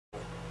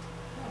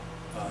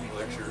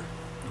lecture,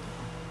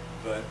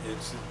 but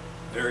it's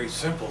very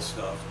simple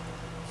stuff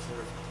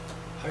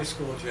for high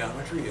school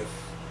geometry if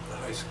the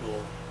high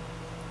school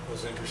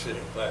was interested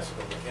in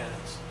classical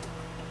mechanics.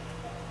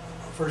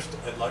 First,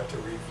 I'd like to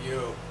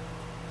review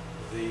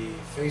the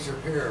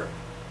phasor pair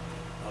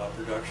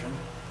production,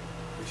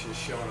 which is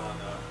shown on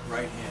the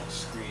right-hand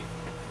screen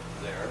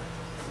there.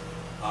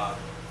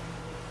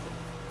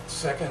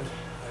 Second,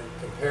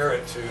 I compare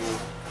it to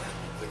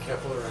the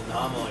Kepler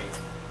anomaly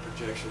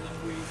projection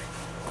that we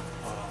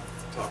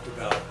talked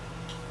about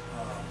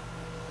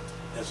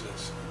as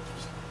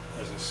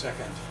a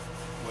second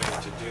way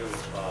to do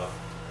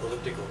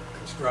elliptical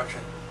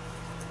construction.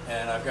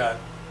 And I've got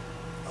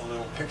a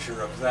little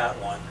picture of that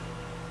one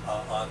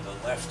on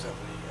the left of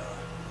the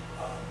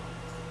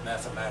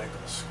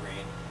mathematical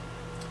screen.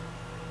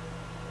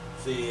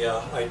 The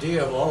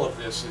idea of all of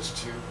this is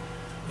to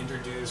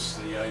introduce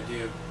the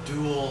idea of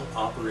dual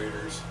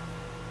operators,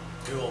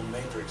 dual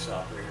matrix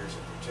operators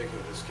in particular,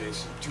 in this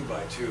case, a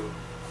 2x2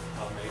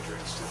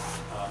 matrix,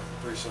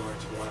 very similar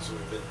to the ones that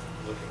we've been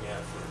looking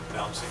at for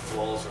bouncing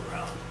balls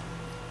around.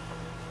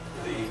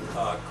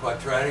 The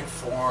quadratic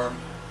form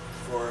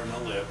for an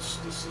ellipse,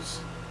 this is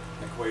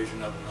an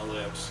equation of an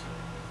ellipse,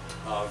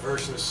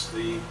 versus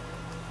the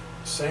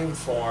same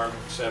form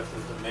except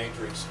with the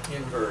matrix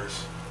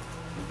inverse.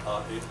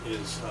 It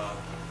is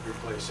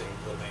replacing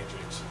the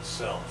matrix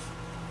itself.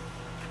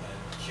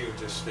 And Q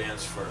just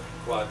stands for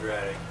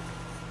quadratic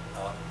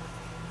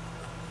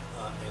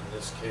in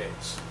this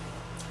case.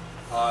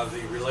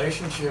 The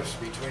relationships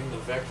between the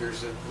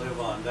vectors that live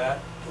on that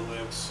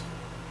ellipse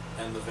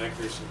and the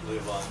vectors that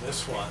live on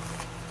this one,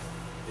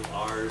 the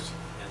R's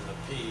and the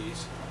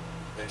P's.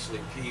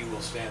 Eventually P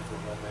will stand for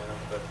momentum,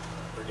 but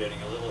we're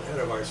getting a little ahead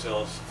of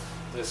ourselves.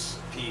 This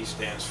P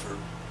stands for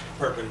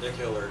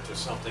perpendicular to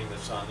something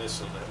that's on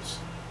this ellipse.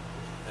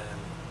 And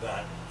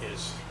that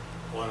is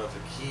one of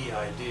the key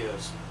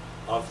ideas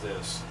of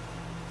this.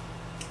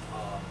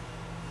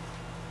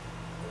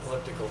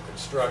 Elliptical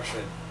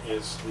construction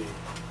is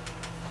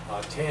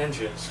the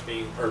tangents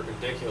being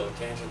perpendicular,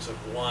 tangents of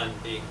one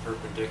being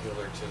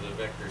perpendicular to the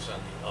vectors on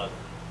the other.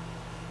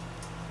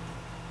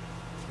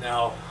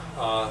 Now,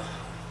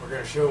 we're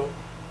going to show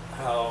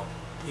how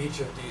each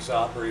of these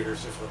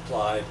operators, if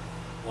applied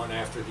one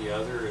after the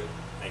other, it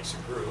makes a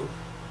group.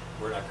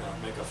 We're not going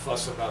to make a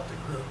fuss about the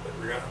group, but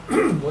we're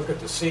going to look at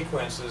the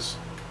sequences,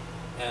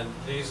 and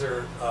these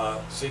are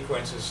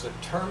sequences that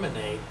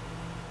terminate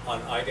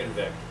on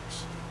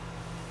eigenvectors.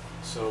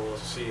 So we'll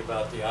see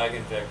about the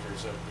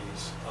eigenvectors of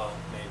these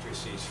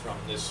matrices from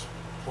this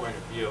point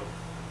of view.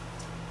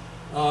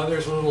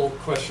 There's a little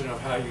question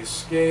of how you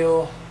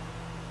scale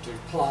to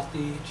plot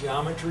the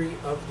geometry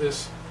of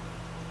this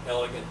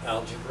elegant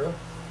algebra.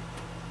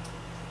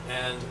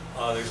 And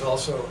there's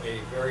also a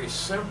very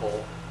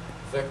simple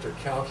vector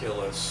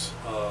calculus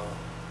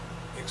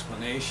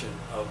explanation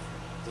of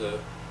the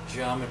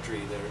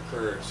geometry that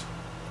occurs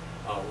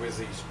with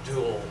these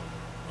dual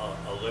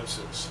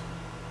ellipses.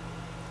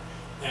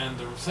 And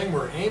the thing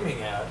we're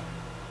aiming at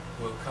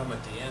will come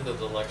at the end of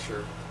the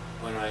lecture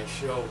when I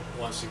show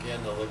once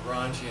again the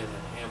Lagrangian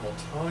and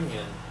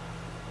Hamiltonian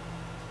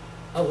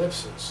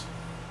ellipses.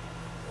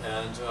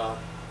 And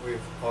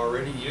we've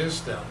already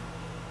used them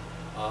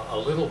a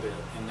little bit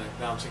in the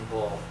bouncing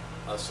ball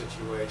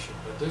situation,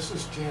 but this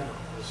is general.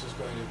 This is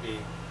going to be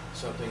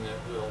something that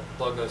will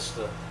bug us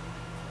the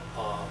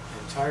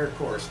entire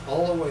course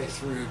all the way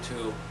through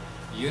to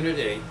Unit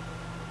 8,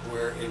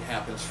 where it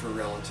happens for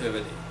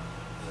relativity.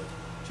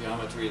 The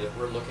geometry that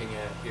we're looking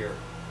at here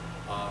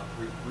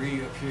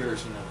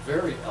reappears in a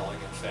very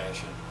elegant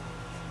fashion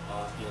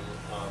in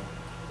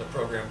the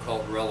program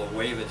called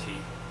Relativity,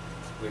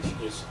 which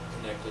is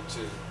connected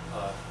to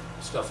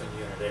stuff in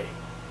Unit 8.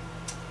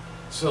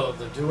 So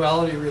the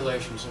duality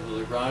relations of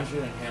the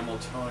Lagrangian and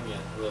Hamiltonian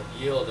will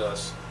yield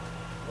us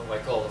what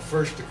I call the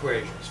first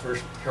equations,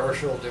 first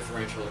partial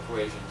differential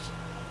equations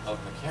of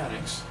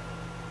mechanics,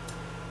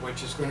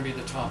 which is going to be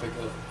the topic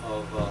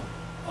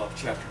of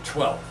Chapter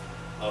 12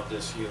 of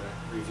this unit,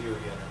 Review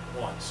Unit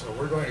 1. So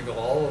we're going to go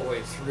all the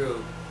way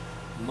through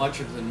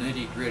much of the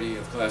nitty-gritty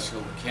of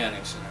classical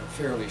mechanics in a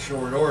fairly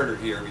short order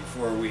here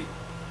before we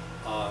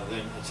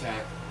then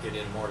attack it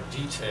in more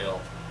detail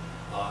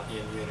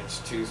in Units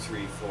 2,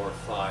 3, 4,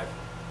 5,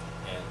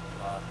 and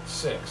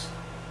 6.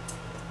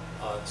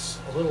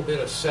 A little bit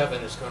of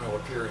 7 is going to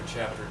appear in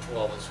Chapter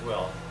 12 as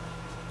well.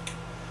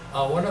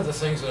 One of the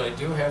things that I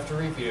do have to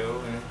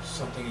review, and it's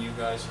something you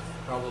guys have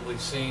probably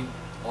seen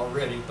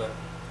already, but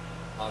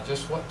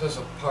just what does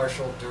a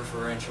partial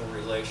differential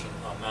relation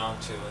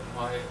amount to, and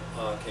why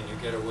can you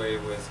get away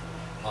with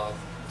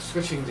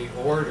switching the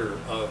order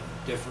of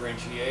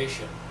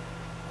differentiation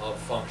of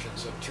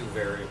functions of 2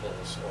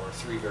 variables or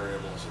 3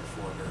 variables or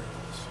 4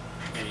 variables,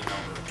 any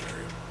number of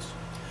variables.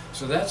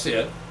 So that's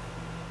it.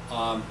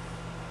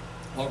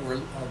 What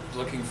we're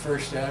looking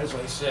first at, as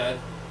I said,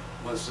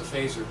 was the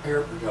phasor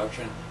pair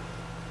production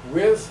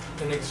with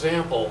an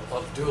example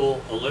of dual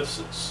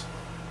ellipses.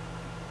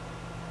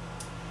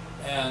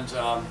 And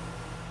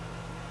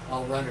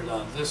I'll run it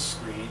on this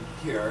screen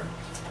here.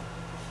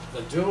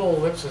 the dual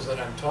ellipses that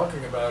I'm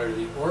talking about are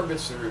the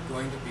orbits that are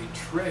going to be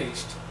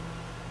traced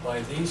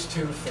by these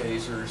two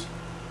phasors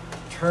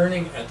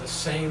turning at the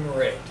same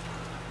rate.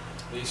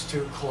 These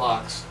two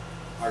clocks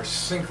are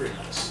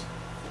synchronous.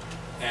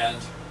 And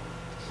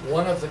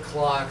one of the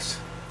clocks,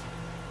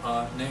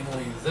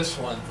 namely this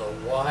one, the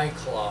Y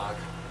clock,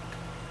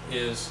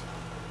 is,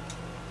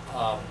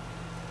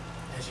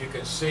 as you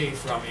can see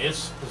from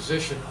its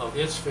position of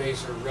its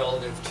phasor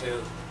relative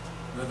to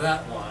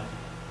that one,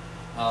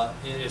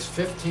 it is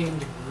 15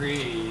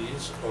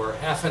 degrees or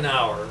half an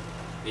hour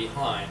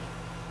behind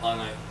on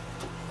a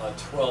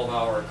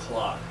 12-hour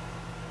clock.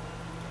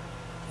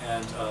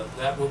 And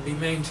that will be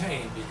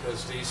maintained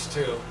because these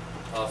two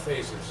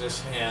phasors,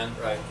 this hand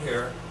right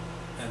here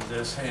and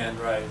this hand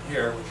right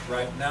here, which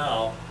right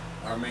now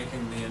are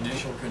making the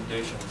initial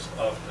conditions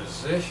of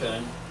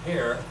position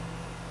here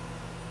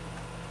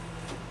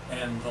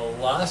and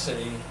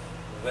velocity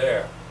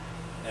there.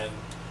 And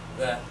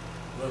that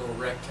little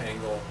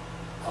rectangle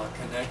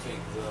connecting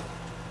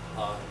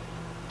the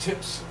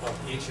tips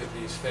of each of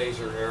these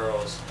phasor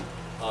arrows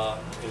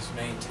is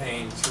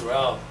maintained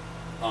throughout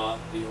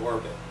the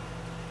orbit.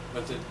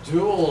 But the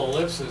dual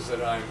ellipses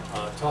that I'm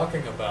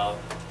talking about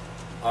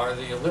are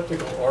the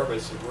elliptical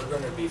orbits that we're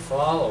going to be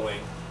following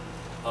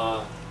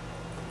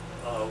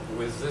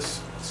with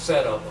this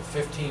setup of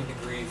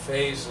 15-degree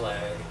phase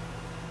lag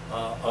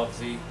of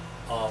the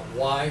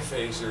Y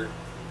phasor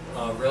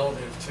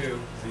relative to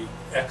the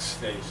X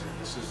phasor.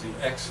 This is the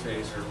X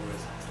phasor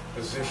with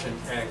position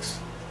X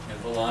and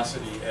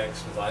velocity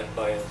X divided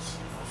by its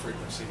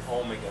frequency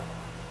omega.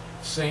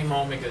 Same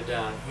omega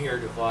down here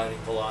dividing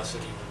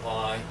velocity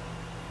Y,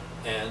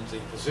 and the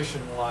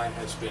position Y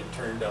has been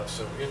turned up,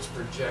 so its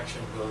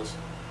projection goes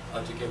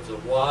to give the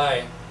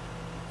Y,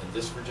 and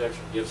this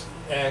projection gives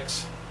the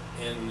X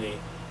in the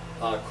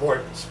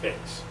coordinate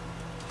space.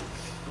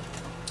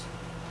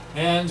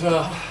 And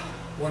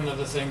one of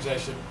the things I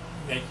should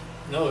make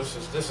notice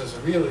is this is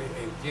really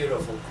a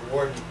beautiful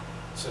coordinate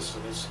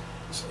system. It's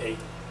a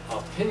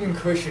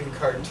pincushion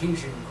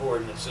Cartesian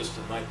coordinate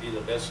system, might be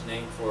the best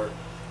name for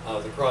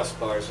the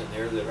crossbars in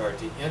there that are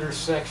the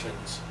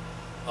intersections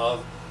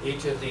of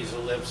each of these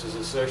ellipses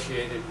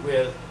associated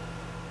with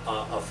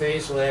a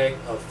phase lag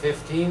of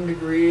 15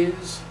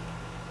 degrees,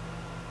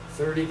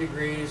 30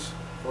 degrees,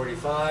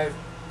 45,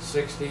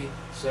 60,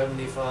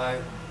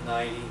 75,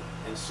 90,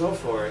 and so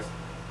forth,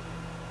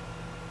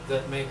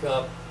 that make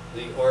up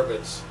the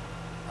orbits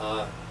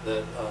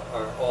that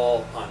are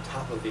all on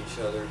top of each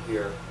other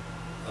here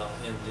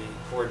in the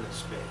coordinate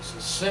space.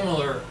 A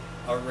similar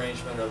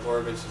arrangement of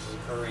orbits is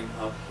occurring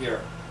up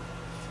here.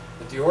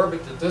 But the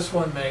orbit that this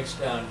one makes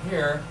down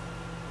here,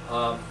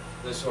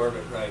 this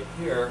orbit right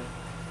here,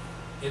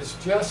 is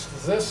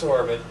just this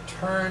orbit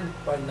turned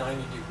by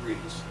 90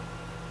 degrees.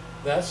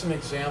 That's an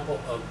example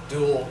of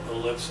dual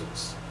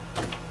ellipses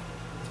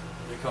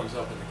that comes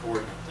up in the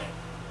coordinate thing.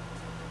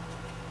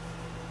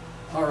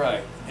 All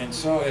right, and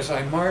so as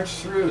I march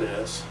through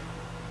this,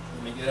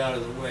 let me get out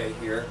of the way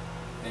here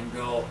and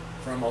go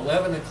from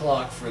 11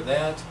 o'clock for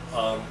that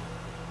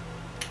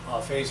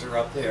phasor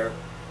up there,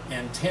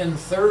 and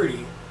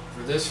 10:30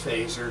 for this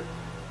phasor,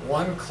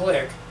 one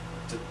click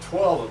to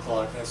 12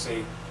 o'clock. That's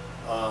a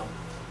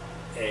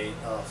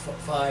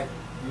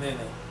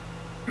 5-minute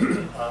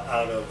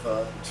out of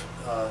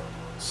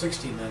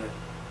 60-minute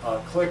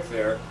click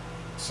there.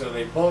 So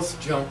they both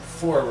jump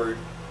forward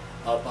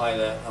by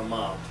that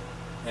amount.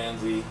 And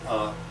the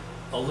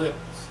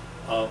ellipse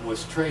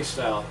was traced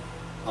out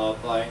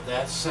by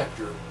that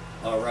sector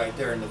right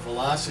there. And the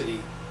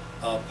velocity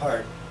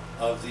part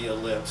of the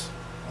ellipse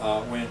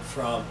went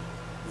from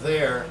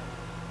there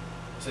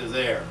to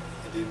there.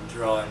 I didn't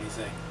draw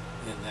anything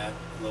in that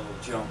little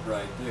jump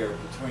right there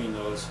between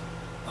those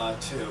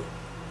two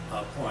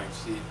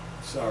points.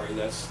 Sorry,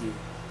 that's the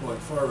going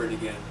forward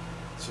again.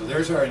 So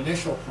there's our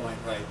initial point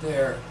right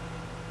there.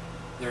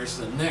 There's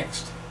the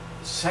next,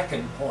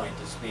 second point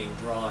that's being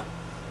drawn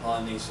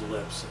on these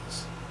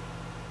ellipses.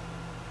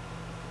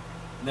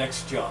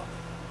 Next jump,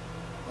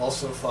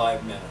 also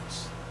 5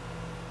 minutes.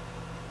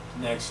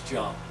 Next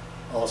jump,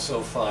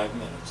 also 5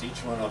 minutes.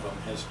 Each one of them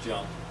has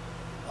jumped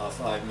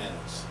 5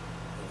 minutes.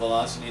 The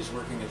velocity is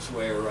working its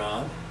way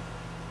around.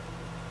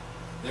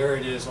 There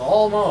it is,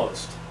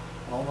 almost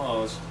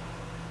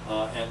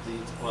at the,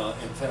 well,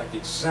 in fact,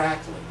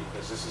 exactly,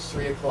 because this is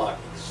 3 o'clock,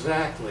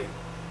 exactly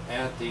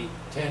at the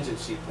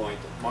tangency point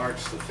that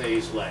marks the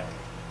phase lag.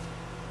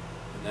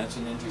 And that's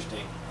an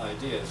interesting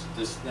idea.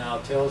 This now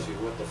tells you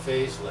what the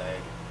phase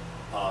lag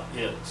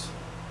is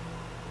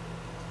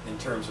in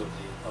terms of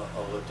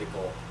the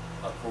elliptical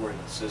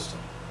coordinate system.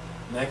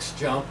 Next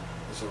jump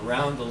is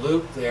around the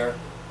loop there.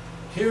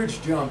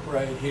 Huge jump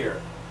right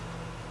here.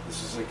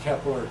 This is a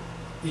Kepler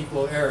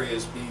equal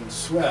areas being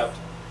swept.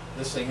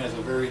 This thing has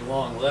a very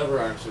long lever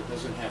arm, so it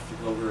doesn't have to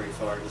go very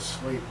far to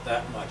sweep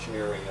that much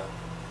area.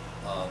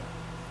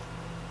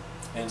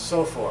 And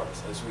so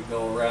forth. As we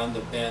go around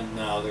the bend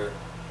now, they're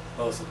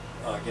both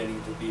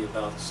getting to be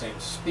about the same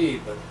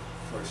speed, but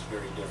of course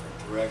very different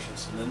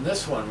directions. And then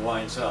this one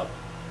winds up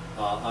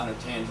on a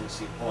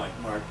tangency point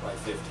marked by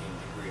 15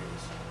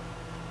 degrees,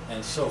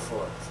 and so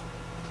forth.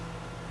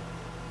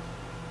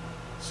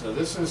 So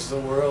this is the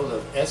world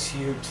of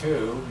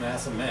SU2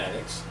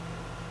 mathematics.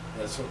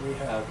 That's what we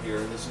have here.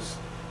 This is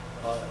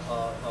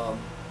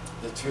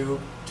the two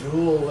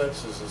dual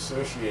ellipses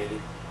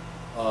associated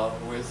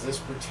with this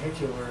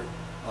particular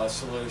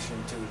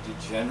solution to a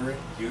degenerate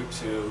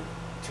U2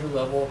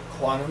 two-level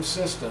quantum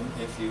system,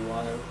 if you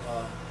want to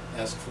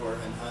ask for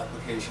an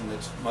application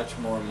that's much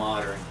more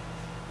modern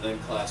than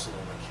classical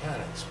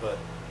mechanics. But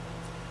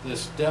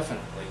this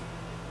definitely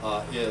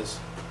is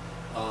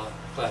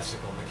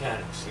classical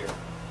mechanics here.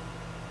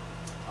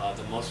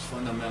 The most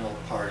fundamental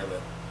part of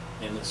it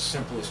in the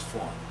simplest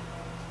form.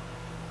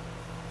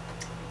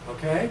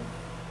 Okay?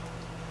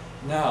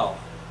 Now,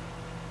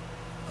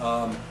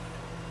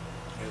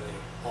 here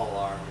they all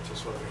are, which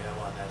is what we have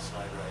on that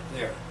slide right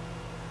there.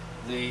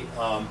 The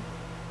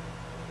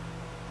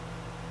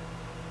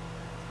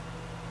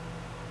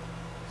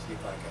see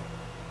if I can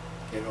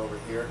get over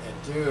here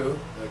and do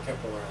the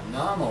Kepler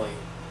anomaly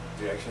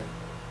projection,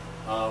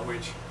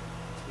 which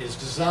is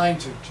designed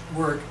to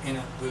work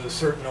with a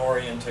certain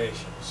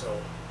orientation.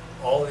 So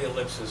all the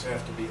ellipses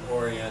have to be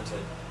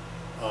oriented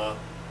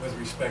with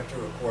respect to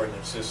a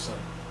coordinate system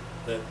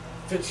that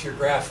fits your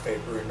graph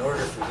paper in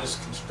order for this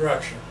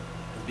construction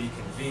to be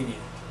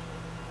convenient.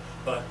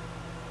 But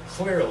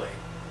clearly,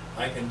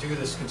 I can do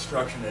this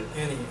construction at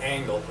any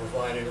angle,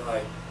 provided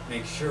I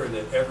make sure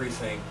that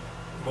everything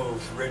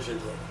moves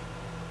rigidly.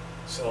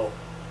 So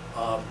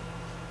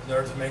in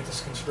order to make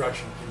this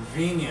construction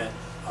convenient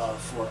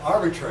for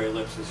arbitrary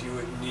ellipses, you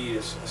would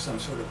need some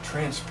sort of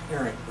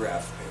transparent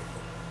graph paper.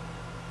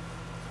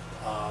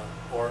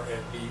 Or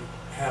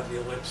have the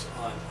ellipse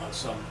on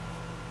some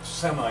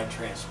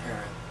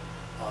semi-transparent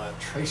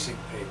tracing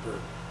paper,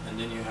 and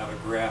then you have a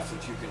graph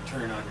that you can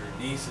turn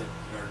underneath it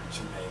in order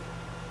to make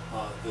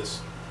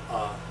this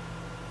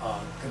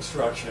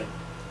construction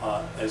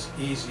as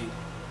easy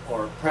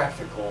or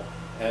practical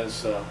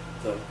as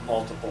the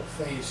multiple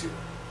phase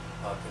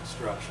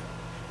construction.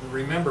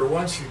 Remember,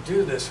 once you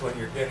do this, when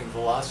you're getting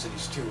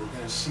velocities too, we're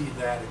going to see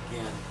that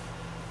again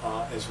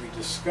as we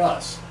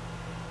discuss.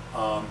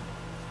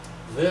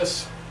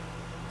 This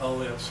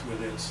ellipse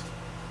with its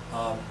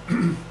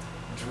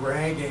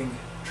dragging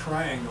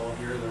triangle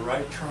here, the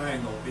right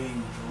triangle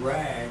being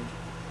dragged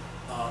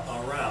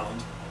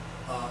around,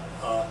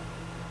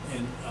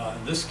 in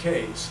this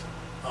case,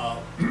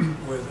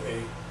 with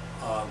a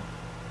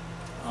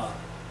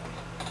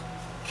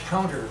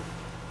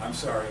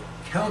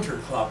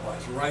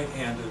counterclockwise,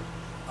 right-handed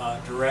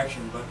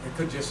direction, but it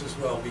could just as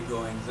well be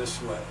going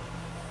this way.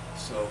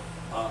 So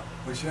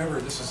whichever,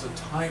 this is a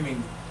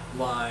timing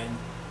line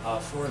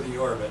for the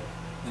orbit,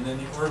 and then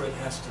the orbit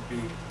has to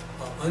be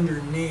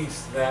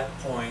underneath that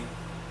point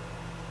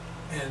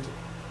and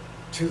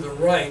to the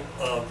right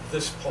of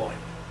this point.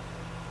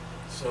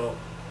 So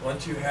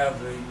once you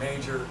have the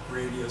major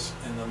radius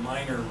and the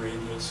minor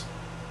radius,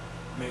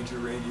 major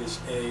radius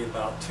A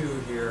about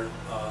 2 here,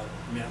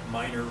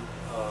 minor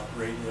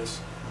radius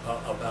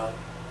about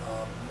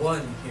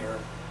 1 here.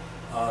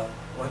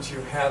 Once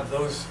you have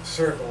those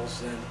circles,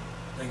 then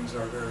things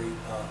are very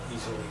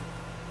easily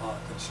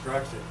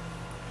constructed.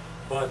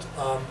 But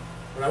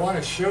what I want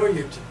to show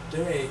you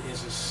today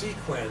is a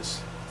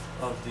sequence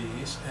of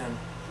these, and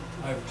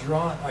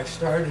I've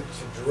started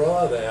to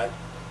draw that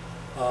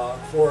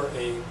for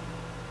a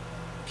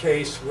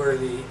case where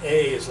the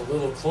A is a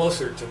little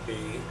closer to B,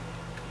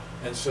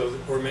 and so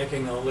we're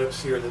making an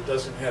ellipse here that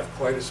doesn't have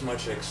quite as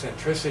much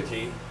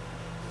eccentricity.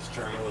 This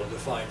term we'll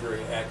define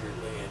very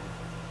accurately in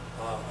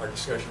our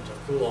discussions of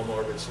Coulomb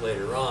orbits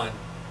later on.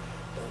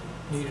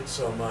 Don't need it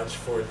so much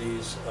for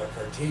these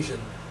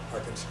Cartesian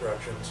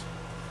constructions.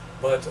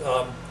 But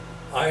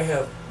I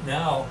have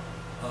now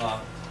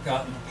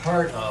gotten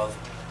part of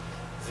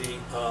the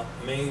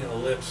main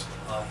ellipse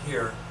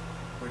here,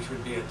 which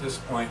would be at this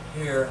point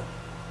here,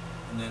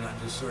 and then I'm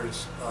just sort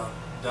of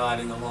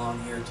dotting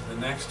along here to the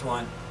next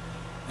one.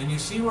 And you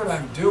see what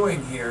I'm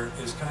doing here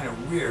is kind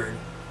of weird,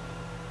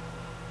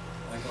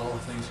 like all the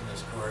things in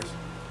this course,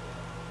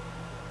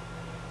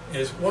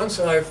 is once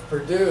I've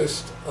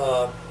produced,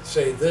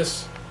 say,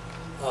 this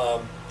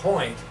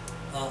point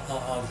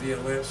of the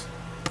ellipse,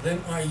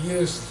 then I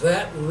use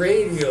that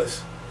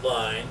radius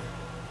line,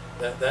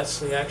 that's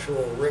the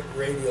actual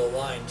radial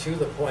line to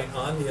the point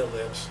on the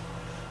ellipse,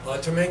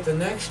 to make the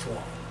next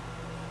one,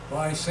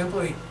 by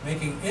simply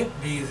making it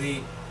be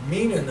the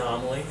mean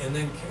anomaly and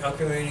then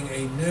calculating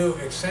a new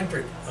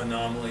eccentric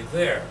anomaly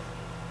there.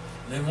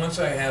 And then once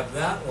I have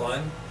that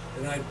one,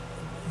 then I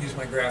use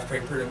my graph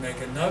paper to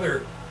make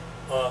another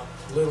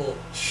little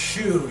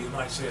shoe, you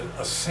might say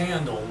a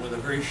sandal with a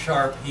very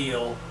sharp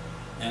heel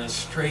and a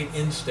straight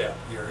instep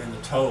here, and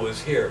the toe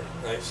is here,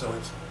 right? So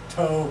it's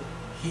toe,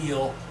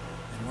 heel,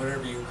 and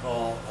whatever you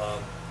call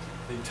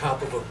the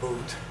top of a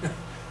boot.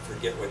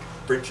 Forget what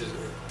breeches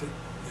are,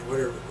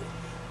 whatever.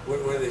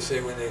 What do they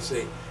say when they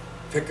say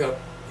pick up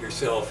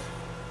yourself?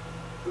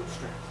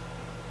 Bootstrap.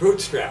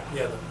 Bootstrap,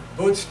 yeah, the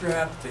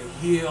bootstrap, the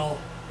heel,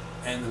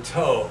 and the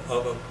toe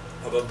of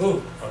of a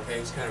boot. Okay,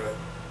 it's kind of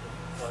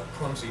a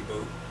clumsy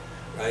boot,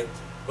 right?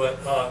 But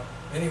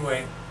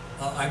anyway,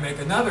 I make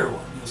another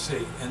one, you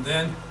see, and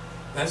then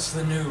that's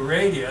the new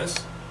radius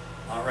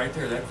right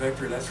there, that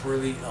vector, that's where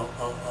the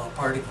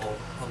particle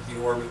of the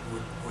orbit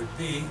would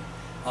be.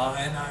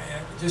 And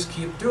I just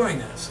keep doing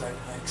this. I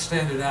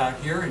extend it out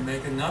here and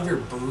make another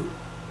boot,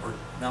 or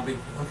now be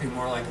looking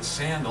more like a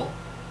sandal.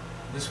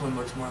 This one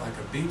looks more like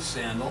a beach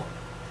sandal,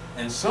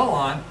 and so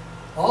on,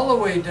 all the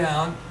way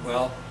down.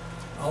 Well,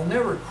 I'll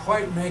never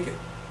quite make it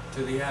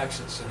to the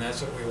axis, and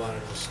that's what we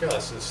want to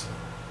discuss, is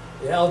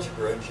the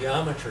algebra and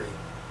geometry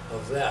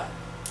of that.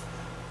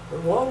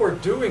 But while we're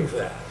doing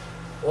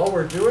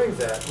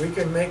that, we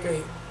can make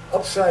a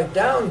upside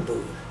down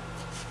boot.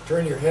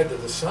 Turn your head to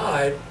the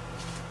side,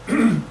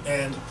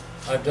 and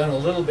I've done a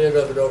little bit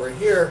of it over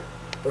here,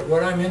 but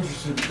what I'm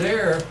interested in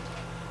there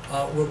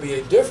will be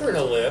a different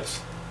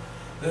ellipse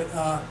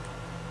that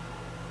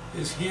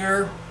is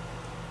here,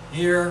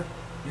 here,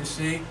 you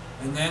see,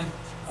 and then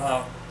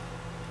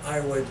I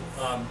would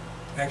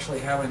actually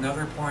have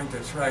another point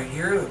that's right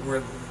here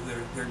where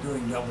they're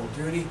doing double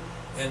duty,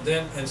 and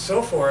then and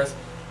so forth.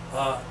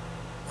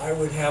 I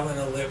would have an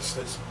ellipse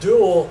that's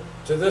dual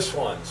to this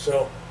one.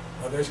 So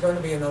there's going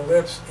to be an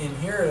ellipse in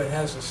here that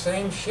has the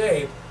same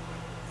shape,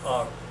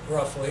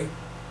 roughly.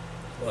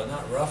 Well,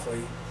 not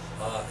roughly.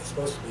 It's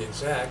supposed to be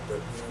exact, but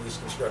you know, these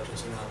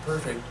constructions are not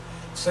perfect.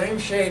 Same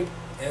shape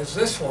as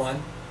this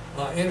one,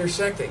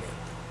 intersecting it.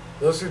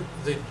 Those are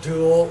the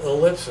dual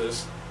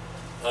ellipses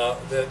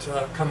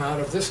that come out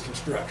of this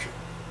construction.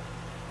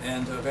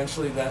 And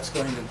eventually that's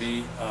going to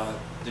be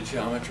the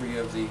geometry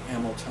of the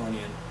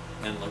Hamiltonian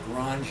and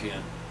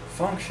Lagrangian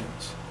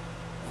functions.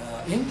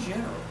 In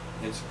general,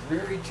 it's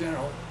very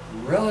general,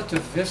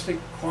 relativistic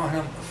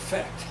quantum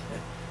effect.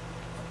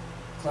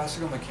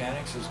 Classical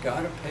mechanics has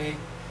got to pay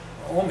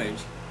homage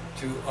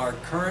to our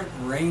current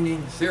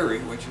reigning theory,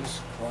 which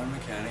is quantum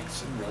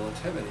mechanics and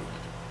relativity.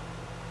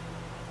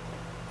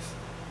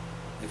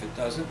 If it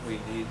doesn't, we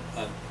need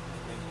to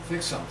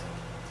fix something.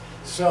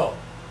 So,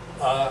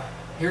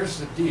 here's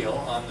the deal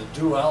on the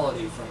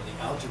duality from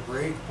the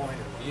algebraic point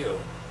of view.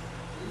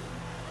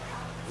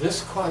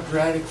 This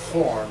quadratic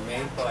form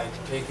made by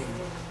taking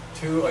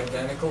two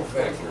identical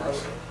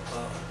vectors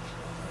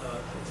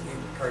in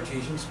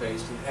Cartesian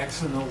space, the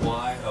x and the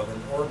y of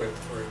an orbit,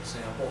 for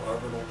example,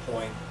 orbital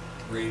point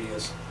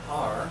radius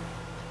r,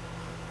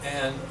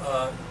 and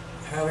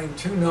having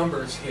two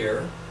numbers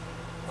here,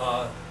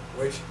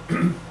 which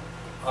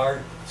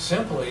are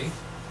simply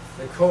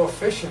the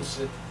coefficients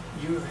that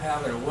you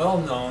have in a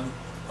well-known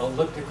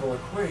elliptical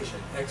equation.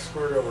 X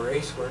squared over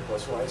a squared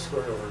plus y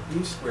squared over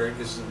b squared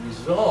is the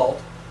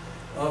result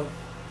of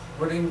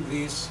putting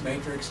these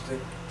matrix to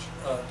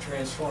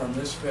transform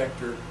this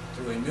vector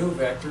to a new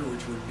vector,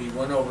 which would be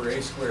 1 over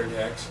a squared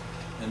x,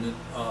 and then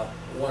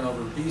 1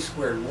 over b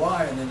squared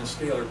y, and then the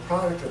scalar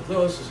product of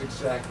those is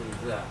exactly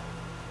that.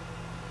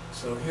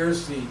 So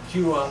here's the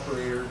Q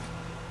operator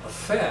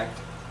effect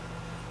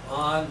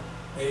on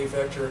a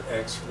vector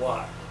x,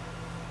 y.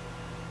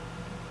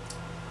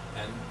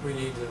 And we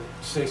need to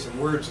say some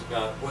words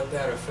about what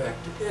that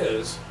effect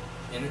is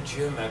in a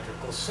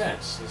geometrical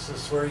sense. This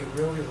is where you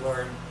really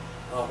learn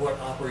what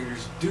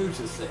operators do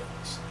to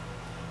things.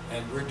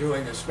 And we're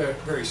doing a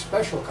very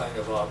special kind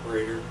of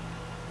operator,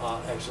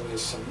 actually a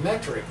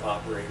symmetric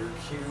operator.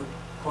 Q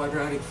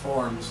quadratic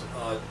forms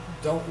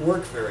don't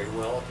work very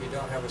well if you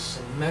don't have a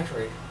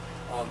symmetric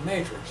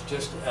matrix,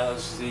 just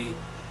as the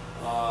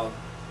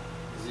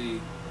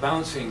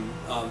bouncing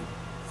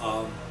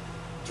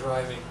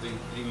driving,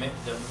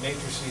 the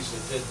matrices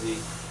that did the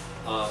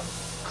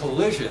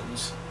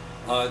collisions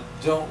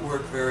don't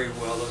work very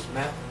well. Those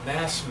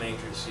mass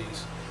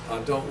matrices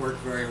don't work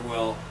very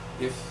well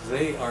if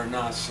they are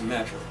not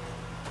symmetric.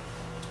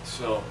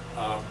 So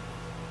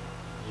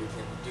you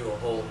can do a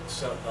whole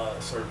sort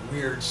of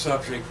weird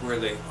subject where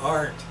they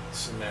aren't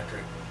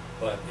symmetric,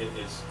 but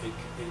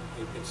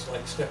it's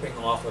like stepping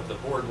off of the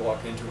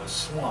boardwalk into a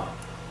swamp.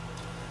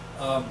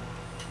 The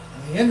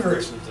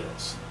inverse of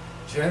this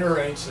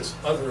generates this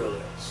other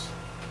ellipse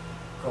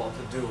called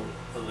the dual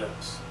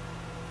ellipse.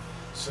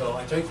 So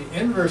I take the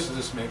inverse of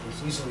this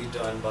matrix, easily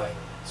done by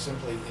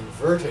simply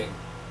inverting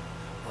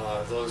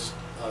those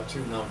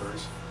two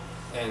numbers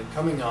and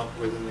coming up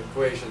with an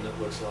equation that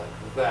looks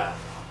like that.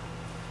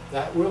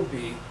 That will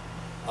be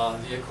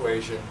the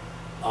equation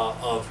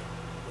of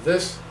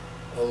this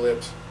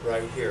ellipse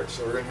right here.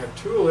 So we're going to have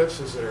two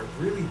ellipses that are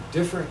really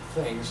different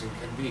things and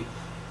can be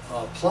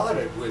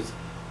plotted with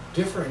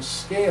different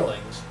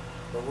scalings,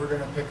 but we're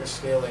going to pick a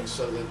scaling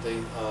so that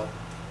they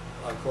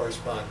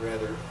correspond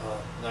rather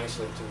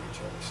nicely to each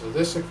other. So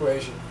this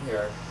equation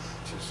here,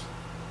 which is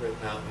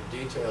written out in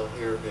detail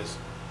here, is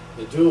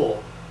the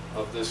dual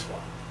of this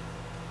one.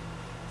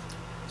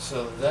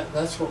 So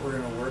that's what we're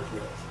going to work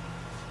with.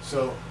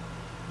 So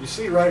you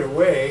see right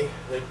away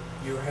that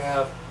you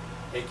have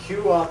a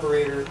Q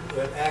operator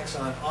that acts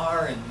on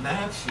R and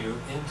maps you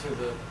into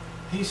the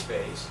P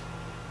space.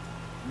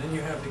 And then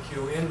you have the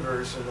Q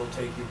inverse that'll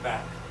take you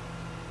back.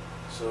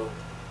 So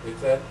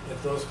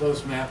if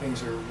those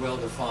mappings are well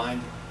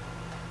defined,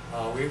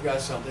 we've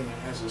got something that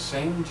has the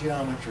same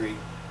geometry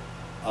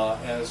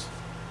as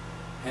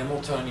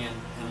Hamiltonian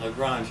and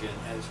Lagrangian,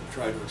 as we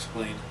try to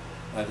explain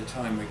by the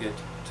time we get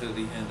to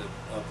the end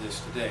of this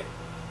today.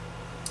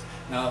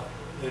 Now,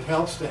 it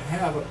helps to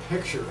have a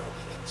picture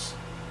of this.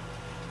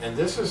 And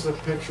this is the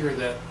picture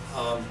that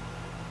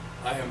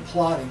I am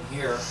plotting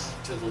here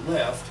to the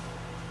left,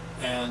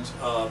 and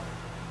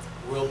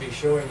we'll be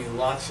showing you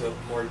lots of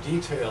more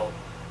detailed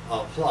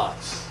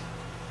plots.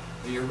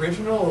 The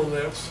original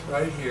ellipse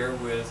right here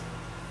with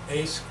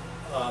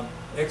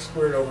x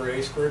squared over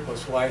a squared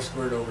plus y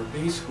squared over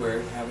b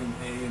squared, having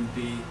a and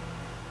b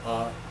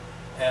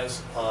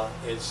as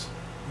its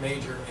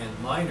major and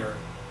minor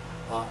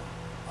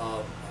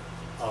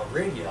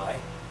radii.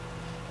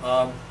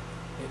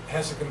 It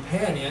has a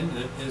companion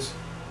that is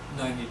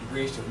 90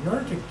 degrees to. In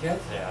order to get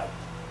that,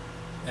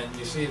 and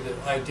you see the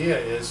idea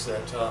is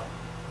that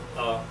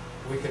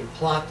we can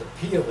plot the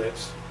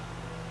p-ellipse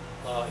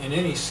in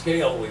any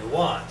scale we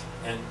want,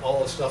 and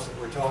all the stuff that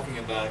we're talking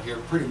about here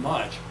pretty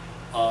much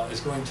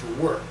is going to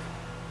work.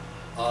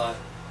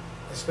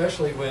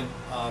 Especially when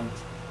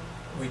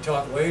we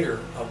talk later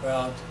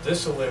about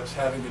this ellipse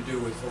having to do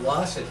with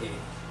velocity,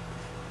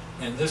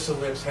 and this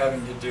ellipse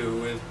having to do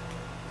with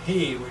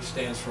p, which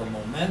stands for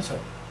momentum.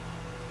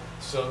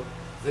 So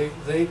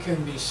they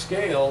can be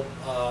scaled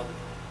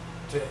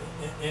to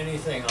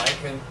anything. I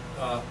can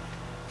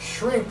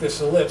shrink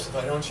this ellipse if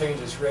I don't change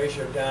its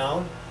ratio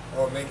down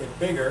or make it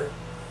bigger,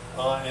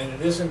 and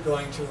it isn't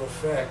going to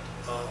affect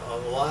a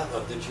lot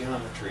of the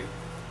geometry,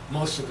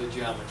 most of the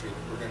geometry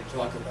that we're going to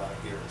talk about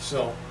here.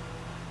 So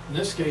in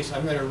this case,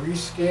 I'm going to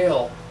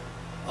rescale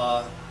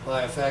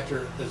by a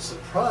factor that's the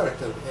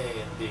product of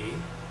A and B.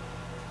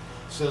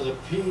 So the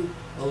P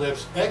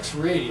ellipse x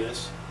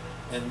radius,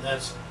 and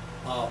that's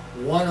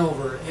 1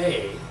 over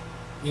A,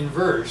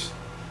 inverse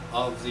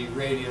of the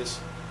radius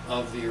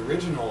of the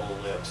original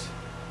ellipse,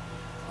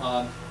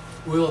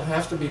 will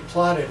have to be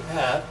plotted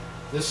at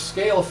this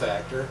scale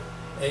factor,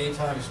 A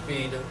times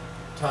B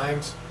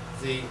times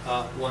the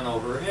 1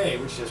 over A,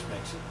 which just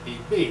makes it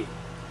BB.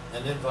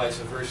 And then vice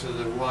versa,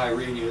 the y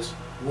radius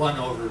 1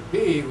 over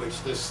B,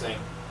 which this thing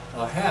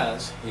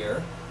has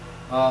here,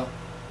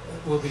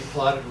 will be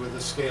plotted with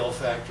the scale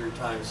factor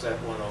times that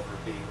 1 over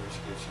B, which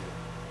gives you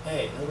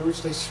A. In other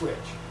words, they switch.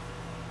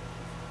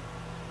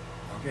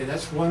 Okay,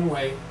 that's one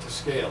way to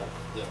scale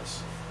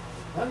this.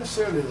 Not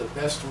necessarily the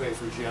best way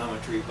for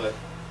geometry, but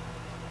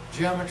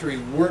geometry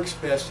works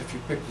best if you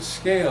pick the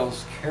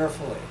scales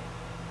carefully.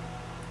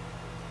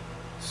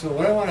 So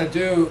what I want to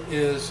do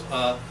is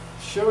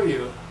show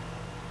you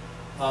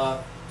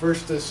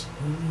first this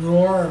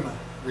norm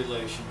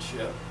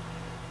relationship,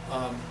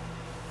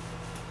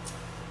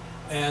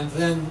 and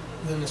then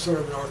the sort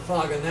of an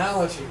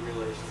orthogonality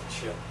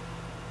relationship.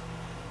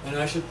 And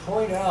I should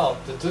point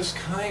out that this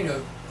kind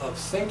of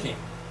thinking,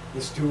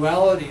 this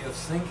duality of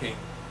thinking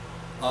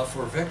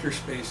for vector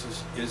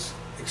spaces is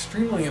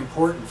extremely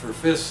important for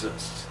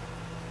physicists.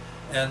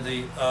 And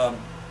the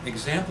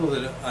example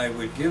that I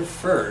would give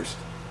first,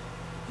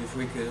 if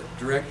we could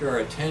direct our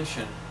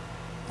attention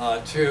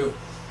to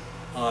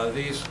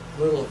these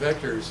little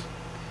vectors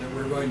that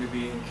we're going to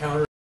be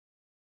encountering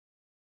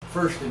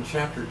first in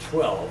chapter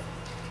 12,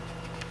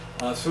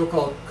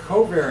 so-called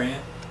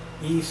covariant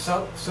E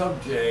sub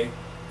j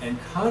and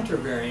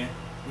contravariant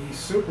E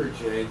super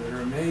j that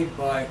are made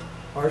by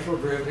partial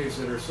derivatives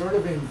that are sort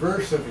of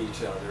inverse of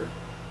each other,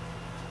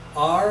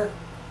 are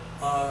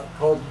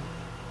called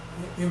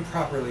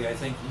improperly, I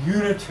think,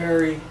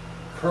 unitary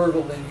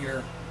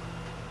curvilinear,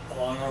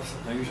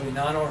 usually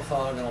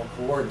non-orthogonal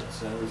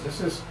coordinates. In other words,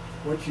 this is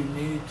what you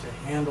need to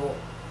handle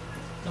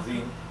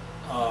the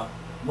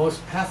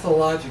most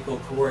pathological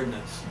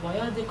coordinates. Why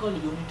are they called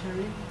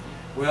unitary?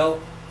 Well,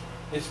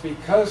 it's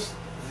because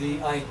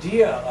the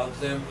idea of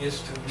them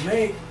is to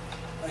make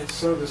it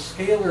so the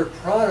scalar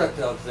product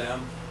of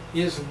them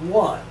is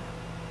 1,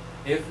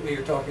 if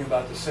you're talking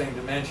about the same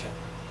dimension.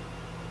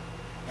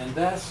 And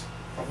that's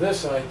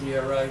this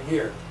idea right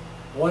here.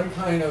 One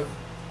kind of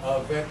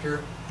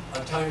vector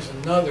times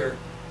another,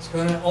 it's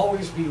going to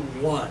always be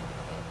 1.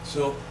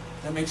 So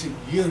that makes it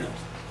unit.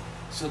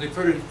 So they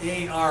put an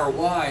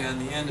ARY on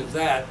the end of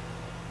that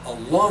a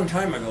long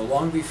time ago,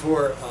 long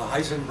before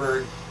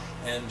Heisenberg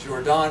and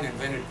Jordan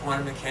invented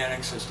quantum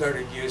mechanics and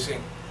started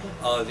using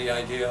the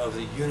idea of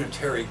the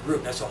unitary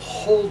group. That's a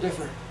whole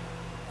different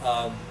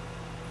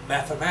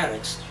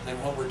mathematics than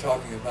what we're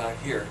talking about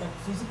here. But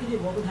physically,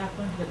 what would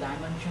happen to the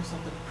dimensions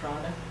of the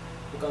product?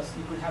 Because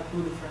you could have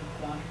two different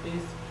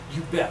quantities.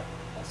 You bet.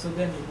 So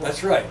then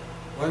that's right.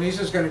 One of these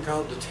is going to be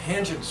called the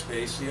tangent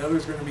space. The other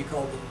is going to be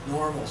called the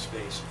normal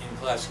space in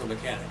classical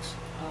mechanics.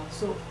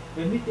 So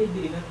when we take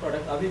the inner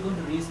product, are we going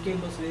to rescale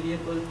those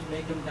variables to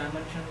make them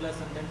dimensionless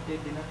and then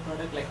take the inner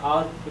product, like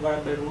r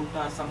divided by root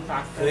r, some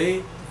factor?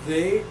 They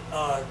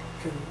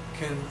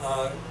can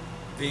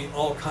be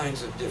all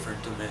kinds of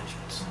different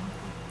dimensions.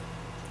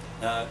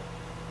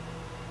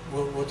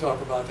 We'll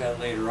talk about that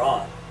later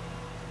on.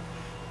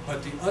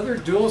 But the other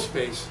dual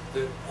space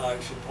that I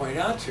should point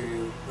out to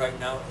you right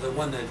now, the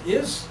one that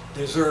is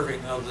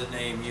deserving of the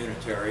name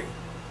unitary,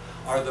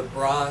 are the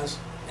bras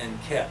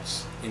and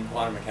kets in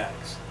quantum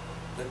mechanics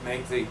that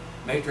make the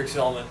matrix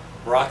element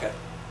bracket.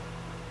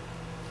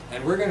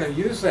 And we're going to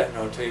use that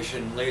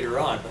notation later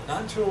on, but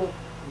not until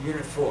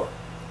Unit 4,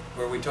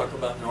 where we talk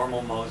about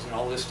normal modes and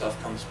all this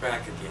stuff comes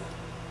back again.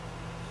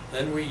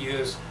 Then we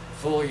use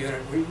full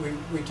unit,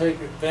 we take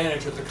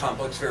advantage of the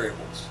complex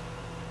variables,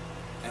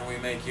 and we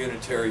make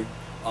unitary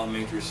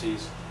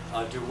matrices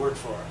do work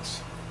for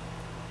us.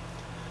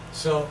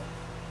 So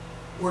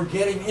we're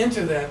getting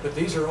into that, but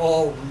these are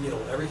all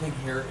real. Everything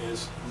here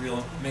is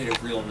real, made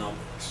of real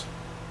numbers.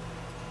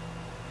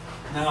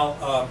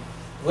 Now,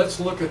 let's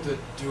look at the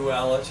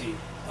duality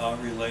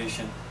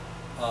relation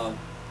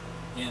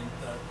in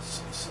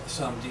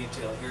some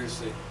detail. Here's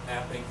the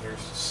mapping,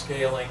 here's the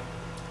scaling,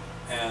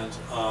 and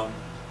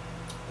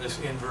this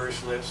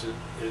inverse ellipse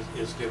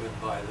is given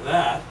by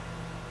that.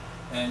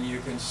 And you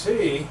can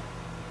see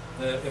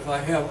that if I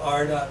have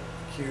r dot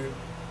q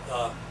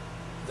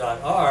dot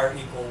r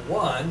equal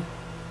 1,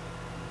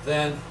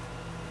 then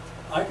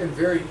I can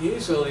very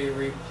easily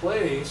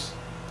replace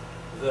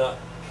the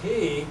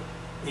p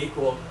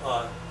equal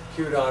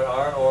q dot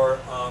r, or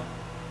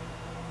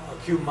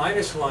q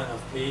minus 1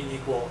 of p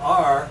equal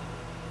r,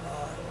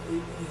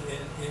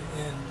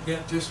 and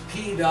get just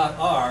p dot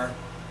r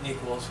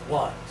equals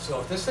 1.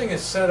 So if this thing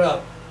is set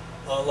up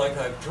like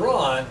I've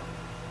drawn,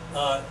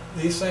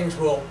 these things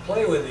will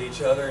play with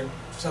each other and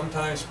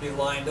sometimes be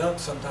lined up,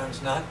 sometimes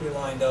not be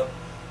lined up,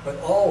 but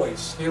always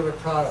scalar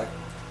product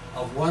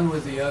of one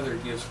with the other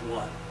gives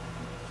 1.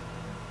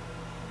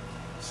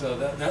 So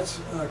that's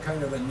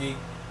kind of a neat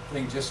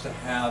thing just to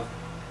have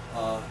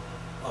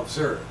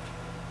observed.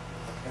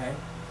 Okay?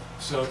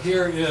 So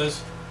here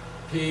is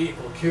p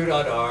equal q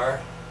dot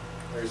r.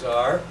 There's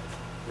r,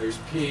 there's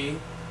p,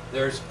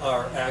 there's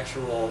our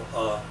actual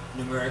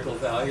numerical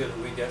value that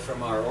we get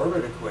from our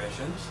orbit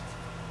equations,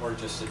 or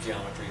just the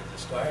geometry of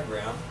this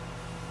diagram.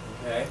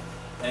 Okay?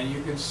 And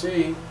you can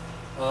see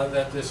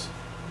that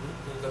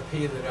the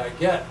p that I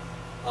get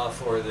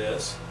for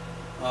this,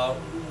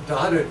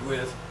 dotted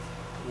with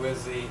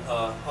the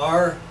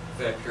r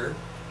vector,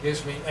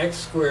 gives me x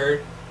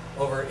squared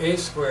over a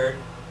squared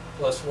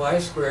plus y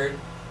squared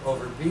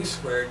over b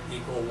squared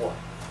equal 1.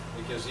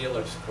 It gives the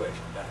ellipse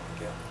equation back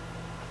again.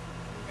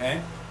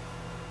 Okay?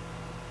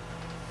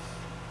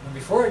 And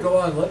before I go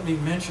on, let me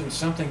mention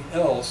something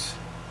else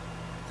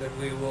that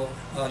we will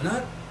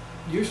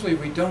usually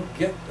we don't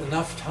get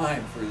enough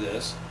time for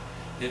this.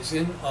 It's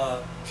in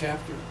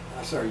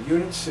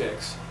Unit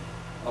 6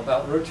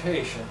 about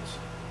rotations.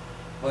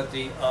 But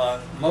the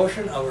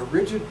motion of a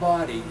rigid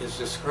body is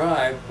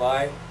described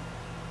by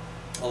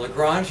a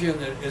Lagrangian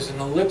that is an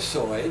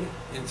ellipsoid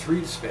in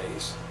 3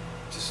 space.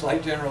 It's a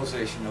slight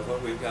generalization of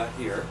what we've got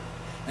here.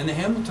 And the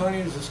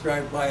Hamiltonian is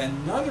described by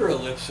another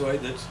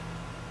ellipsoid that's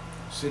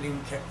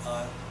sitting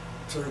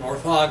sort of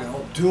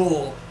orthogonal,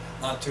 dual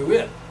to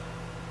it.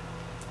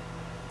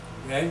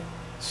 Okay?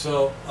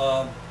 So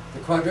the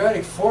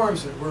quadratic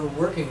forms that we're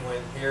working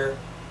with here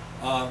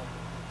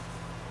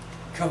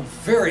come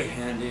very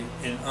handy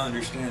in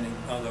understanding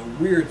the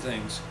weird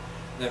things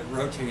that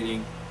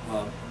rotating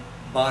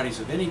bodies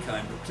of any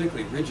kind, but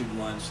particularly rigid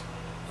ones,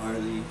 are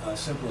the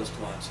simplest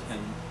ones and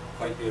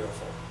quite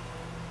beautiful.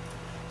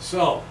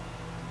 So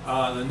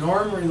the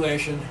norm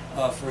relation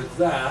for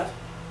that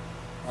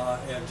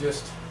I've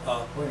just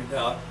pointed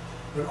out,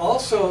 but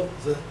also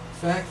the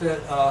fact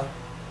that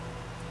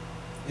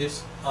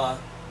it's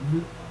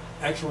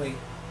actually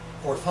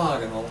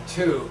orthogonal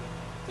to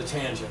the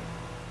tangent.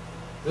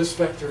 This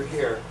vector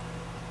here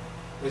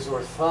is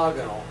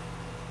orthogonal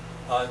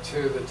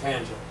to the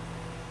tangent.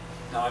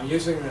 Now I'm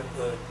using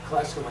the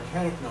classical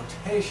mechanic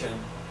notation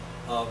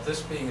of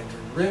this being a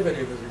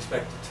derivative with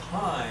respect to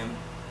time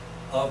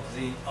of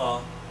the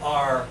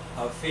r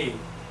of phi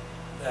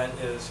that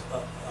is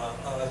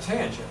a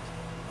tangent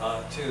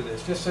to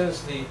this. Just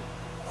as the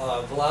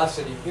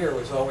velocity here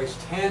was always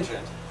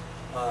tangent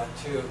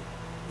to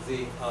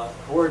the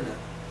coordinate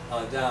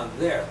down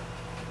there.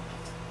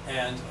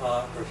 And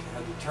of course you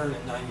had to turn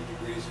it 90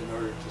 degrees in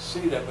order to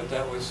see that, but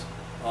that was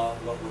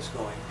what was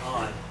going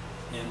on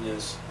in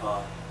this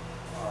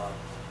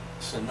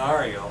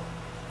scenario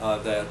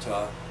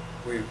that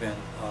we've been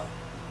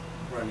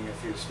running a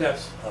few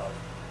steps of.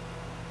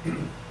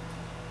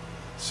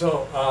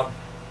 So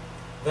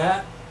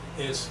that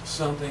is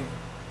something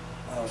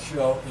I'll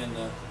show in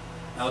the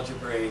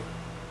algebraic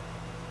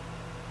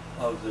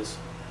of this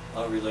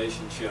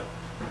relationship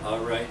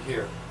right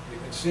here. You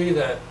can see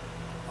that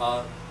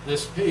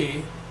this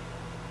P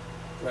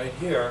right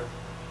here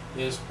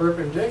is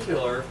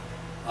perpendicular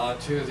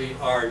to the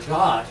R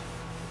dot,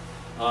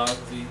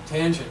 the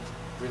tangent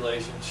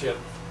relationship.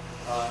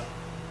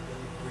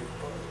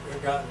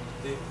 We've gotten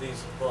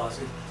these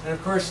velocities. And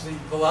of course the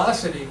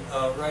velocity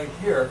right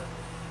here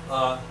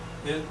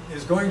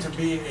is going to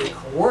be a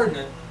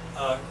coordinate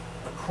a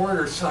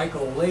quarter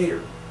cycle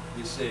later,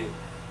 you see.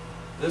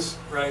 This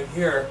right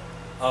here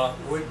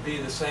would be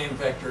the same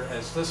vector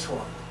as this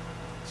one.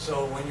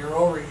 So when you're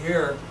over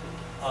here,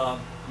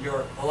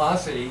 your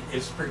velocity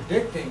is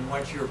predicting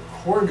what your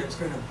coordinate's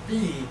going to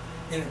be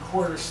in a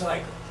quarter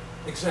cycle.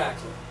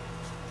 Exactly.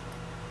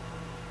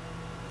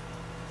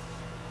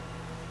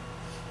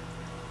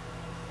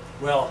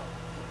 Well,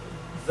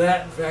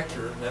 that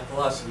vector, that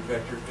velocity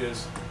vector,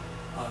 is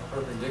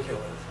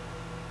perpendicular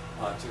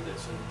to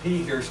this. And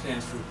P here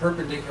stands for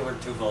perpendicular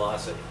to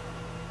velocity.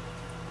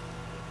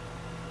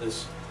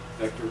 This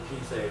vector P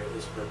theta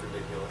is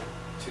perpendicular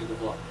to the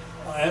velocity.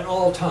 At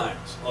all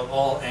times, at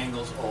all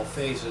angles, all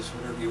phases,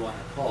 whatever you want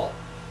to call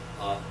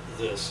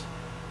this,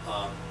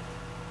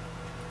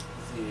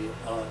 the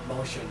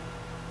motion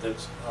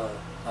that's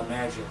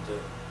imagined,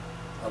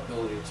 the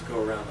ability to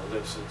go around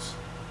ellipses.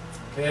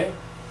 Okay?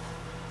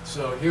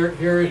 So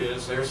here it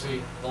is. There's the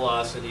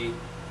velocity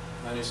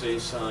minus a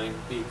sine,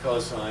 b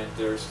cosine.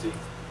 There's the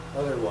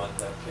other one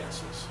that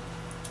cancels.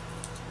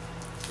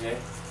 Okay?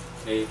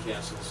 A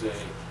cancels a. You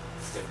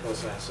get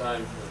cosine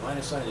sine with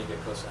minus sine, you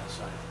get cosine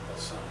sine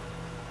plus sine.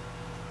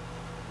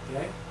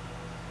 Okay?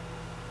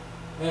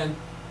 And,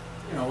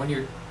 you know, when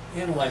you're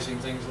analyzing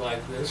things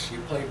like this, you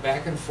play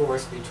back and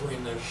forth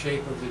between the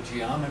shape of the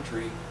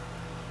geometry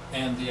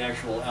and the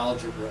actual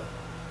algebra.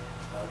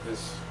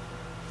 Because,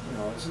 you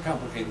know, it's a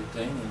complicated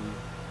thing and you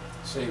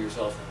save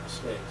yourself from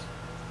mistakes.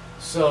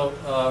 So,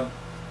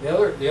 the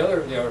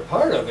other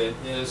part of it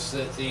is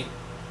that the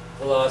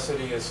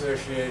velocity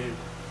associated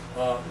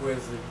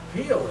with the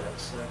p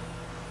ellipse,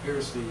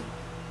 here's the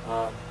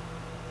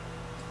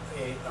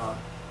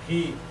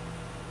p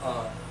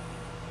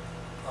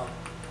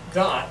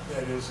dot,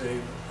 that is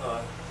a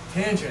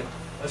tangent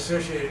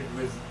associated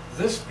with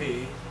this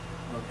p,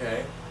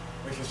 okay,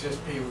 which is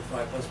just p with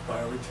phi plus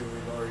pi over 2.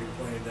 We've already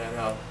pointed that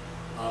out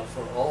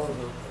for all of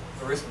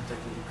the arithmetic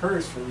that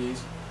occurs for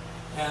these.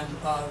 And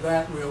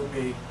that will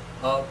be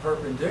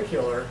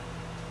perpendicular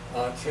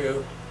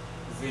to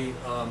the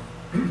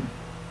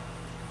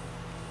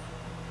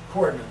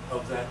coordinate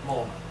of that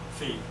moment,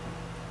 phi,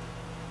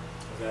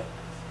 of that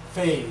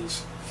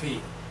phase,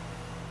 phi.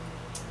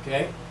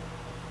 Okay?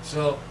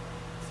 So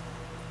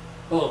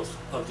both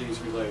of these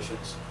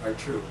relations are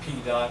true. P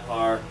dot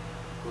r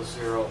equals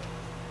 0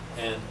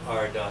 and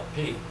r dot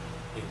p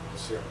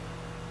equals 0.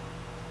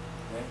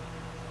 Okay?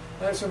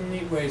 There's some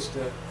neat ways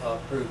to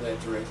prove that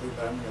directly,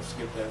 but I'm going to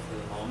skip that for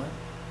the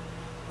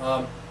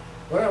moment.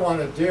 What I want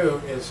to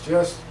do is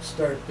just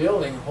start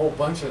building a whole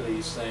bunch of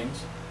these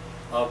things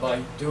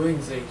by doing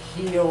the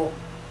heel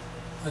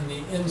and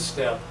the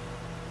instep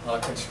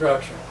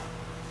construction.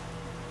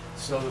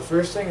 So the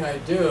first thing I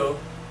do,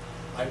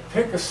 I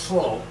pick a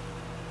slope,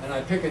 and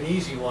I pick an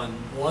easy one,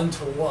 1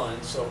 to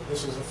 1. So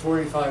this is a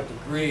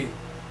 45-degree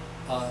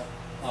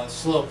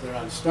slope that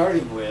I'm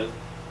starting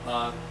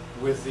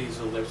with these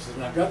ellipses.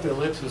 And I've got the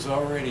ellipses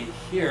already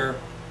here,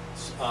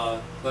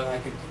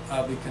 but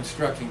I'll be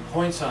constructing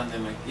points on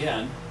them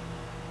again.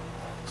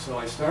 So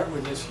I start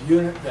with this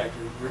unit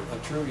vector, a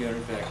true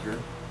unit vector,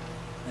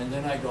 and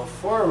then I go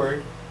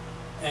forward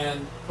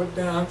and put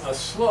down a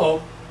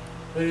slope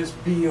that is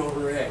b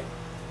over a.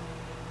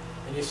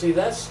 And you see,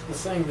 that's the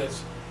thing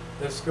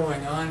that's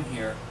going on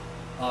here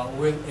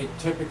with a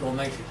typical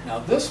matrix. Now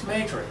this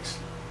matrix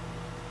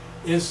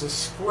is the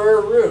square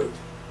root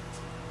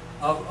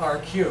of our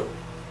q.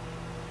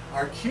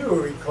 Our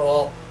q,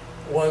 recall,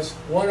 was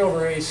 1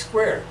 over a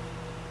squared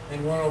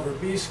and 1 over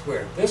b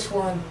squared. This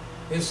one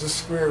is the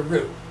square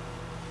root.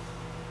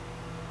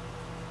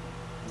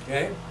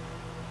 Okay?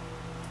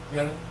 You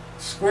got to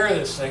square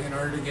this thing in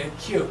order to get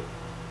q.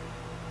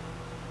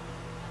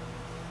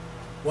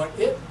 What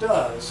it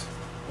does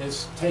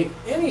is take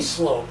any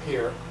slope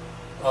here.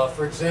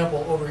 For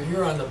example, over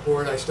here on the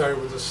board, I started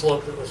with a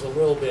slope that was a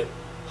little bit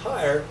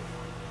higher.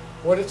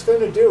 What it's going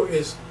to do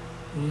is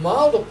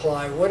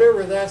multiply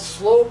whatever that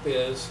slope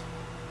is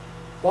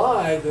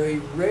by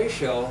the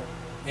ratio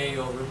a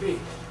over b.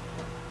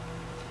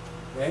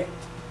 Okay?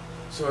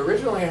 So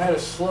originally I had a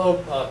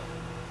slope, I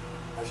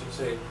should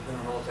say, I'm going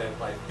to multiply it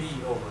by b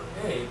over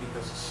a,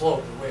 because the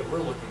slope, the way we're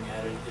looking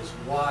at it, is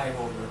y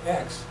over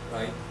x,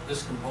 right?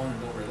 This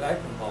component over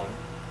that component.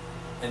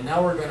 And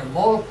now we're going to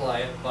multiply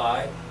it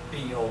by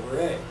b over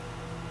a.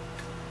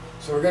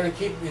 So we're going to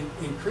keep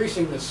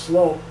increasing the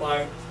slope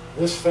by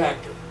this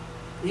factor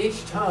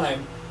each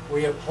time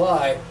we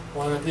apply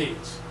one of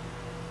these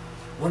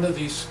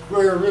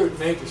square root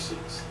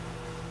matrices.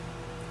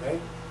 Okay?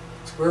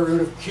 Square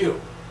root of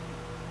q.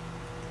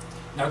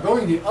 Now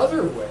going the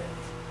other way,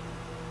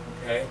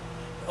 okay,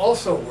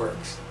 also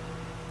works.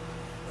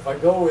 If I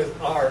go with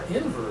r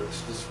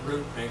inverse, this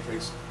root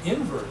matrix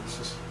inverse,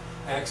 just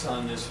acts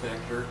on this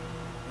vector,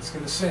 it's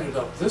going to send it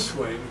up this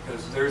way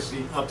because there's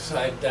the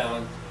upside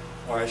down,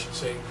 or I should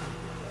say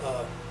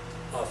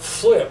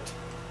flipped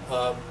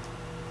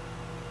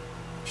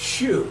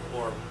shoe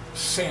or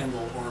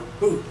sandal or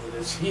boot with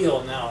its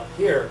heel now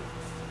here.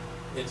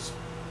 Its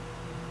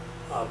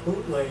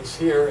bootlace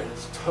here and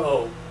its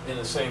toe in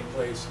the same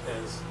place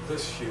as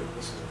this shoe.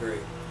 This is a very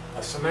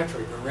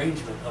symmetric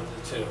arrangement of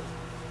the two.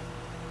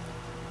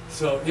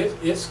 So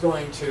it's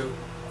going to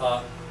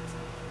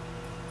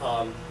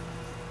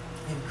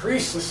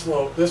increase the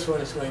slope, this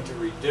one is going to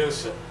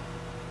reduce it.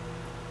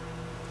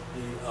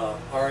 The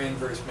R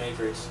inverse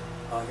matrix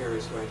here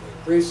is going to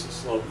increase the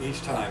slope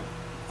each time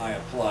I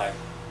apply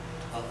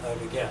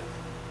it again.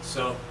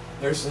 So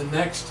there's the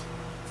next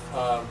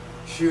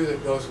shoe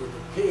that goes with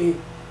the P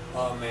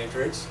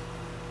matrix.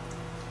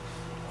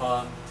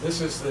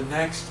 This is the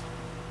next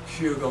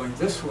shoe going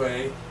this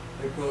way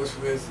that goes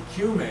with the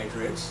Q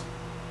matrix.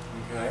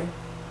 Okay,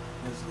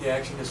 and the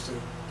action is to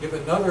give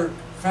another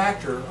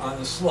factor on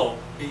the slope,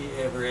 B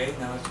over A.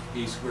 Now it's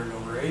B squared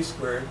over A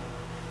squared.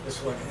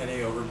 This one and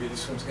A over B.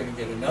 This one's going to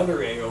get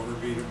another A over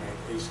B to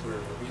make A squared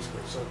over B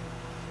squared. So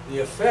the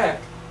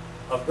effect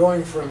of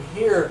going from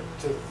here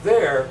to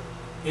there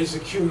is a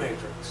Q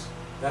matrix.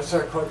 That's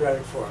our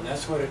quadratic form.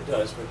 That's what it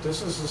does. But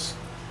this is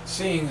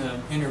seeing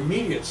an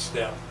intermediate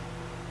step,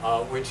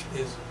 which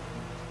is,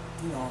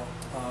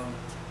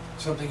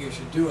 something you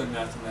should do in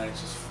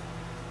mathematics is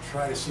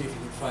try to see if you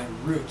can find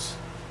roots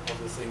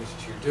of the things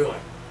that you're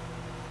doing.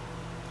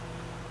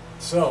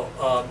 So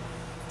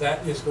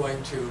that is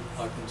going to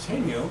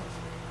continue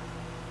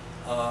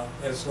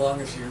as long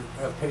as you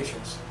have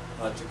patience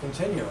to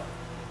continue it.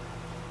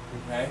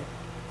 Okay?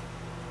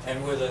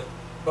 And with a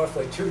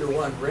roughly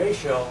 2-to-1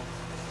 ratio,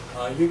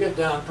 you get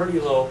down pretty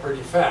low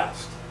pretty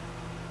fast.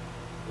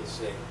 You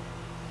see,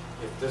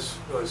 if this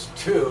was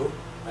 2,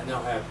 I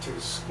now have 2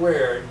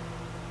 squared,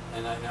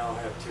 and I now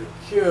have 2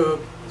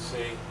 cubed, you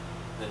see,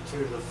 then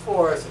 2 to the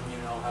 4th, and you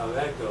know how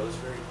that goes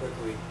very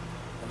quickly.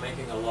 I'm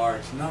making a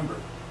large number,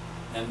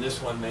 and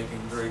this one making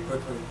very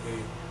quickly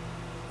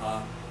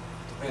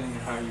depending on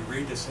how you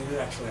read this thing.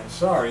 Actually, I'm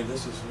sorry,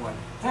 this is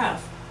 1/2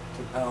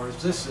 to the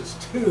powers. This is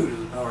 2 to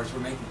the powers. We're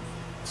making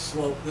a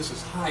slope. This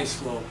is high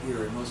slope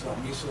here, and most of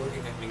I'm used to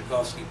looking at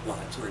Minkowski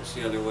plots where it's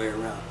the other way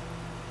around.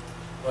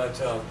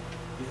 But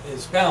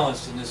it's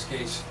balanced in this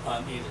case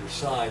on either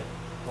side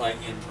by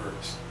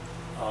inverse.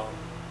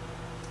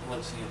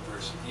 What's the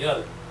inverse of the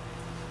other?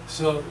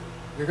 So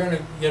you're going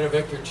to get a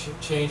vector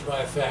change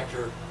by a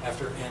factor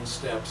after n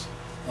steps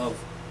of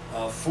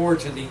 4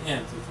 to the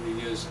nth if we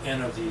use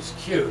n of these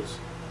q's,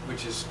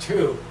 which is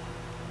 2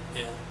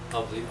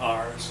 of the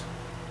r's.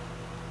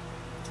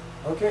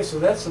 Okay, so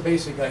that's the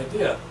basic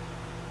idea.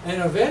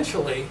 And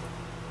eventually,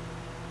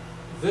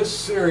 this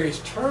series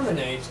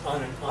terminates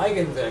on an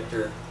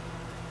eigenvector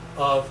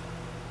of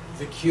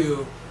the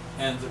Q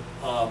and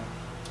the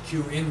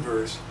Q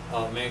inverse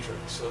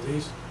matrix. So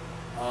these,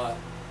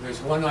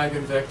 there's one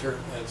eigenvector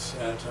that's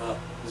at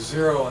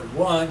 0 and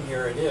 1.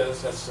 Here it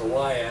is. That's the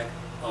y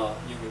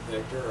unit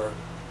vector, or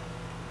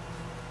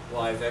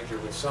y vector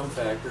with some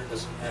factor.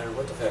 Doesn't matter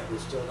what the factor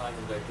is, still an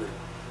eigenvector.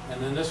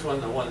 And then this one,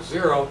 the 1,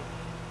 0,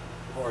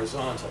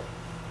 horizontal.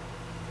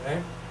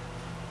 Okay?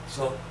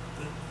 So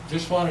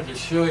just wanted to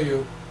show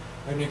you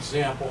an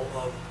example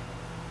of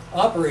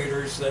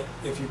operators that,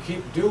 if you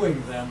keep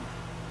doing them,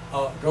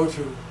 go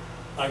to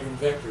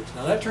eigenvectors.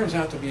 Now that turns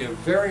out to be a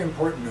very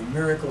important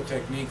numerical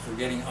technique for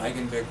getting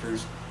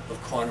eigenvectors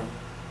of quantum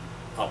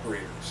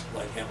operators,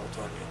 like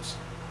Hamiltonians.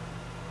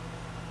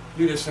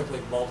 You just simply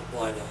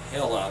multiply the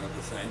hell out of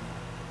the thing,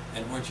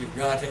 and what you've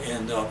got to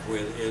end up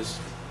with is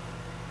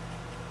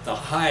the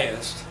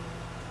highest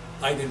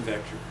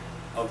eigenvector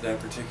of that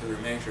particular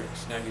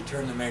matrix. Now you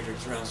turn the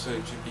matrix around so that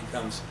it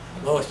becomes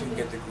lowest. You can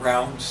get the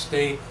ground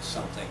state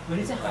something. When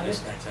you say by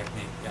highest this kind of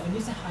technique, yeah. When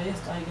you say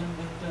highest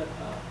eigenvector,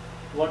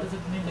 what does it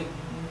mean?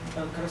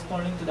 Like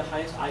corresponding to the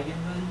highest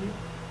eigenvalue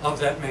Of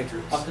that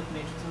matrix. of that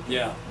matrix? Okay.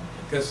 Yeah,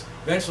 because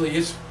eventually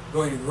it's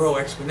going to grow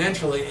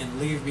exponentially and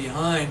leave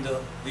behind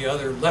the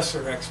other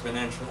lesser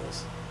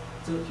exponentials.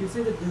 So if you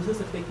say that this is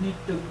a technique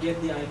to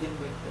get the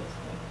eigenvectors,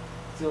 right?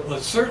 So Well,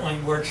 it certainly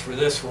works for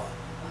this one.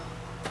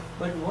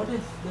 but what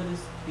if there is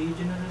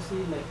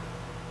degeneracy? Like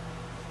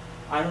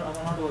I'm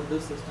not about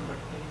this system, but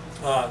can you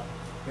just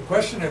The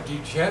question of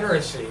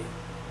degeneracy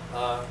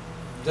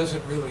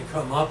doesn't really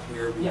come up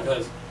here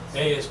because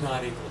A is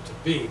not equal to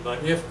B.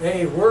 But if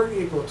A were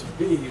equal to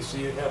B, you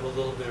see you'd have a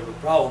little bit of a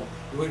problem.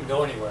 You wouldn't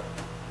go anywhere.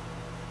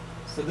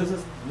 So this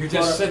is You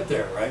just sit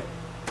there, right?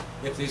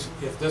 If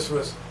this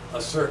was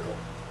a circle,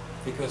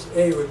 because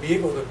A would be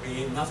equal to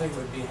B, nothing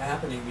would be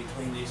happening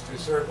between these two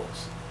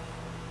circles.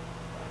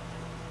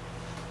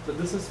 So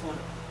this is for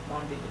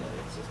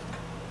non-degenerate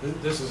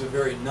system. This is a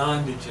very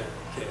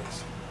non-degenerate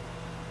case.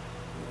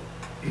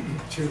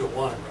 2 to 1,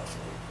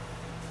 roughly.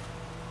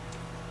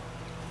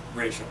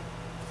 Ratio.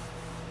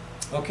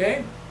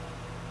 Okay?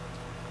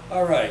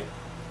 All right.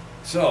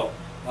 So,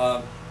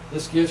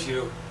 this gives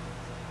you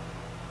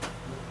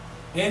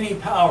any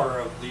power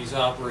of these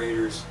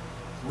operators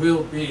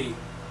will be,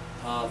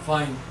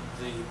 find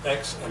the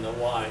x and the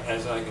y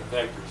as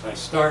eigenvectors. I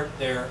start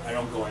there, I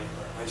don't go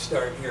anywhere. I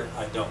start here,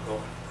 I don't go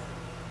anywhere.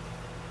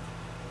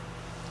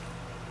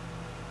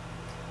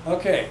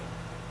 Okay,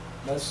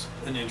 that's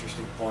an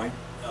interesting point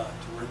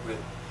to work with.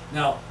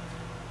 Now,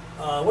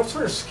 what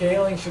sort of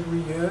scaling should we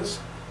use?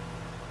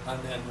 And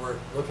then we're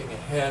looking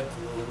ahead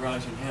to the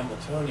Lagrangian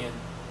Hamiltonian.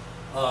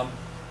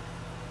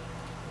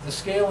 The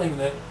scaling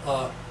that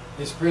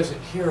is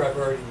present here I've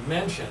already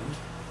mentioned.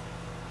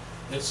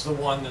 it's the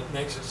one that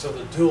makes it so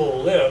the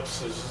dual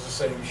ellipse is the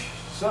same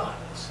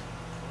size.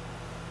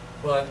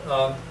 But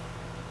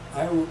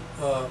I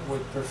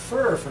would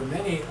prefer for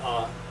many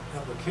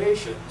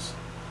applications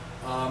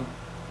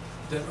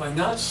that I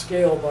not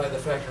scale by the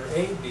factor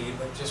AB,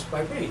 but just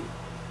by B.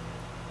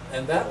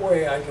 And that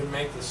way I can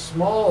make the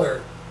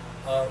smaller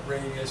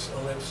radius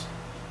ellipse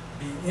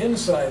be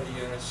inside the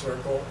unit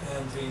circle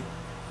and the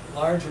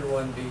larger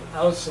one be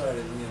outside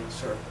of the unit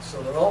circle.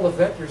 So that all the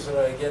vectors that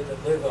I get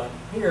that live on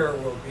here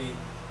will be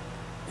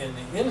in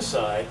the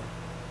inside,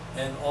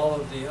 and all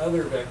of the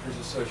other vectors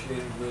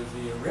associated with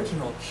the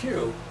original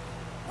Q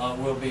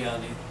will be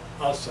on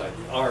the outside,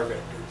 the R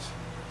vectors.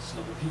 So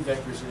the P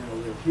vectors are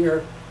going to live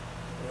here,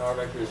 the R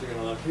vectors are going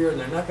to live here, and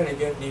they're not going to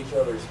get in each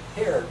other's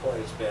hair quite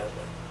as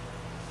badly.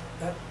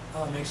 That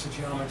makes the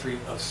geometry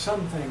of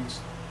some things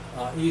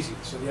easy.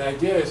 So the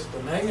idea is that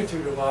the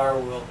magnitude of R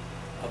will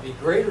be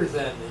greater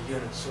than the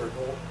unit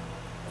circle,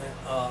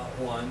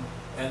 one,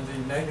 and the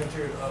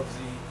magnitude of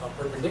the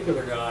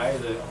perpendicular guy,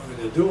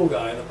 the dual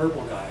guy, the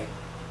purple guy,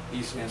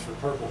 E stands for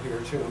purple here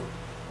too,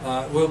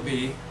 will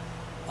be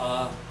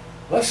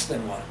less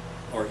than 1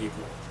 or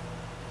equal.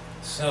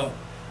 So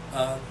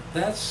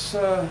that's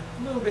a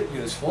little bit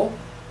useful.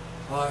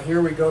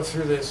 Here we go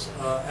through this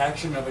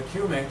action of a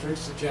Q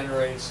matrix that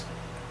generates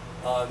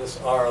this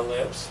R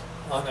ellipse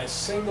on a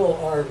single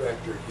R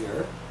vector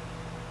here,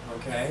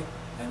 okay?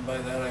 And by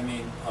that I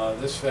mean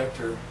this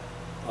vector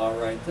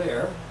right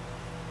there,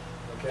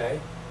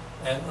 okay?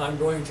 And I'm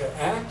going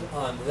to act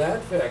on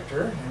that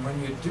vector, and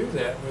when you do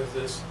that with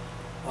this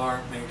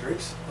R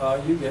matrix,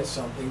 you get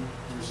something,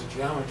 there's a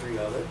geometry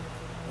of it.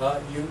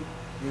 You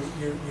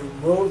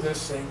move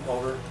this thing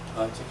over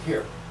to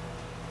here.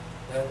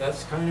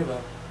 That's kind of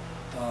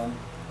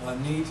a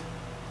neat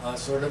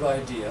sort of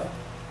idea,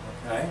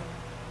 okay?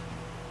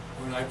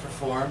 When I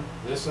perform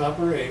this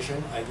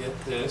operation, I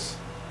get this.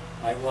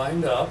 I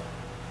wind up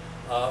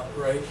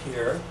right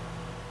here,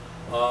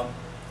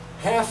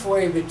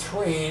 halfway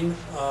between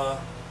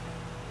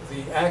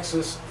the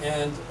axis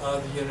and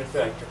the unit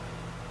vector.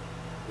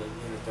 The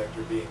unit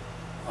vector being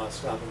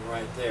stopping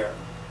right there.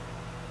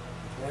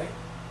 Okay?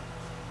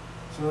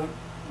 So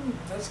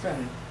that's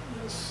kind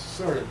of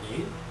sort of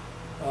neat.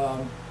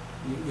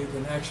 You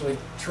can actually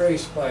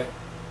trace by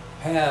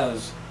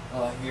paths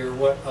here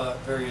what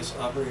various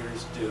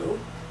operators do.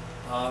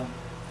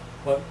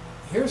 But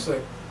here's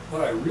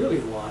what I really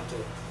want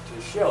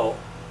to show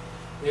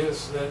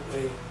is that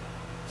a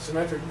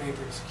symmetric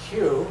matrix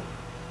Q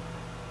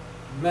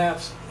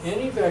maps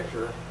any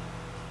vector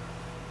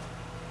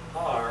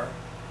R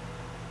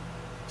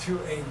to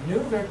a new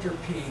vector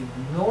P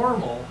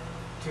normal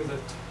to the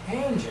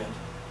tangent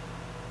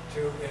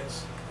to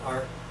its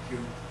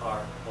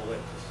RQR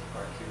ellipse,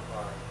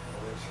 RQR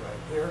ellipse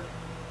right here.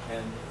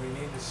 And we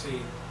need to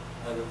see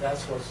that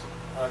that's what's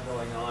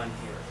going on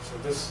here. So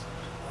this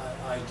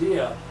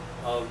idea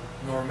of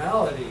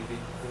normality,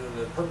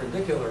 the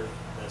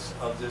perpendicularness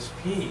of this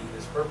P,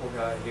 this purple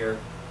guy here,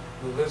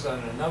 who lives on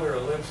another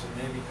ellipse and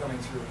maybe coming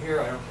through here,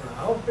 I don't care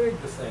how big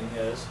the thing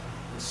is,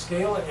 and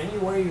scale it any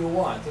way you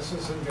want. This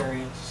is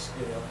invariant to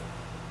scale.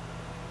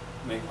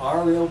 Make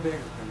R real big,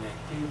 or make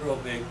P real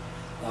big,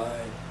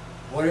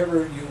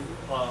 whatever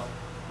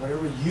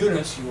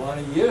units you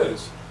want to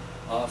use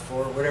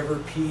for whatever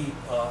P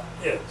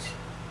is.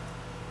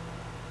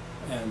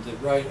 And the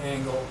right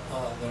angle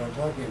that I'm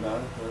talking about,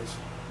 of course,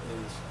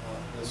 is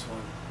this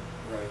one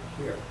right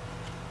here.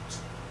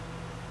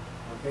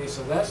 Okay,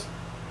 so that's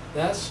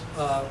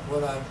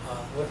what I'm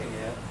looking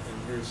at,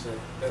 and here's a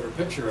better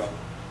picture of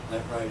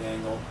that right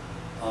angle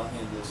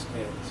in this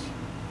case.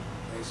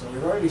 Okay, so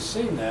we've already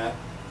seen that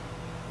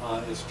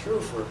is true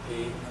for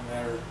P, no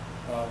matter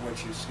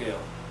what you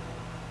scale.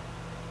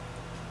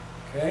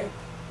 Okay,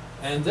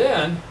 and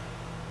then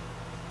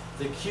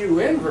the Q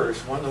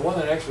inverse one, the one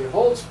that actually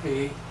holds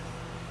P,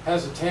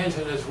 has a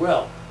tangent as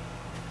well.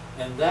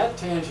 And that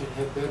tangent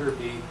had better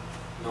be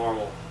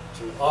normal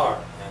to R.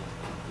 And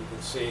you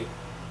can see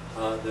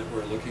that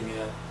we're looking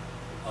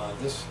at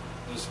this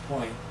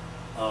point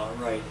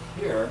right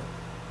here.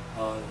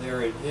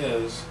 There it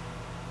is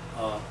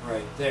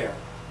right there.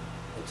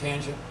 The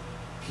tangent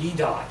P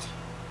dot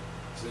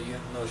is the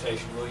unit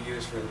notation we'll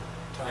use for the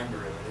time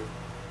derivative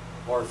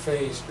or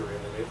phase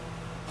derivative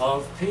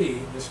of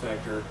P, this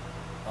vector,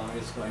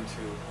 is going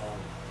to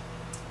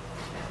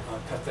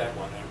cut that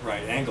one at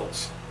right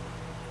angles.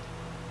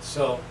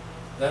 So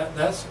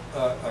that's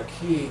a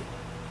key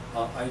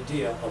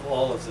idea of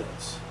all of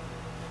this.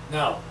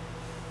 Now,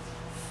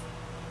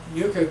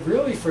 you could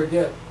really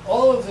forget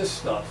all of this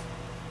stuff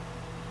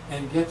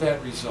and get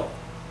that result.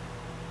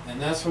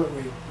 And that's what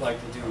we'd like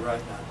to do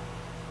right now.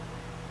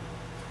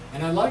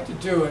 And I'd like to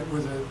do it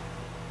with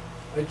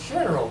a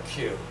general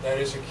Q. That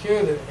is a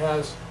Q that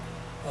has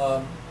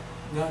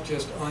not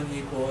just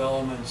unequal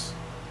elements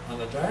on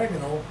the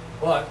diagonal,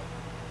 but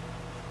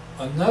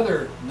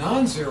another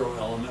non-zero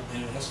element,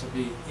 and it has to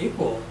be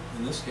equal,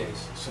 in this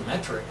case,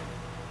 symmetric,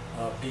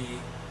 be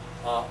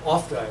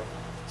off diagonal.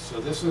 So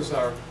this is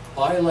our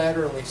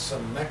bilaterally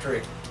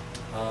symmetric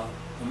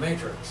a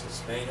matrix.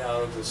 It's made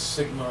out of the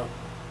sigma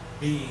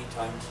B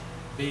times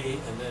B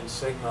and then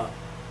sigma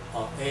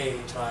A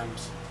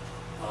times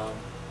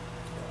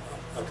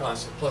a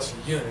constant plus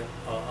a unit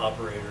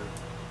operator.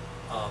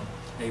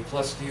 A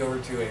plus D over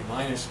 2, A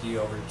minus D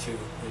over 2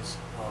 is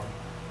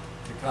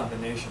the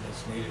combination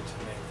that's needed to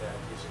make that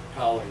using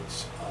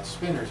Pauli's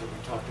spinners that we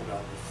talked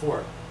about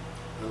before,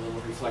 the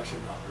little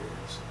reflection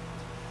operators.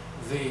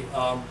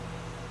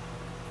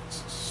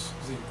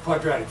 The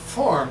quadratic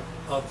form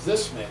of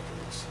this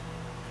matrix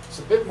is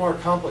a bit more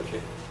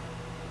complicated,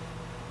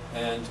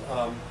 and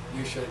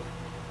you should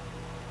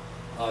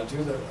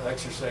do the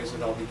exercise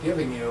that I'll be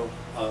giving you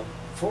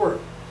for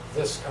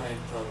this kind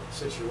of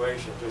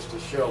situation, just to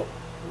show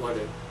what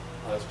it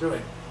is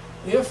doing.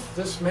 If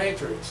this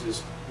matrix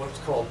is what's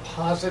called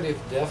positive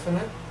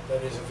definite,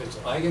 that is, if its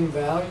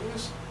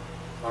eigenvalues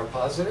are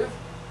positive,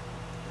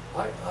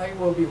 I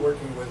will be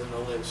working with an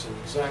ellipse in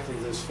exactly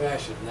this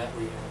fashion that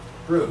we have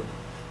to prove.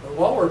 But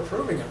while we're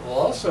proving it, we'll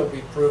also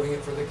be proving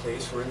it for the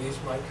case where these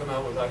might come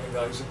out with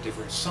eigenvalues of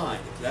different sign.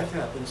 If that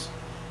happens,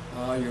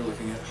 you're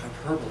looking at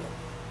hyperbola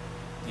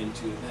in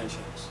 2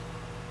 dimensions.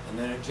 And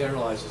then it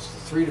generalizes to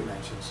 3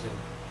 dimensions in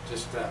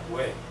just that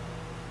way.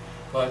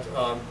 But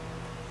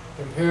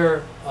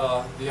compare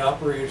the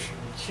operation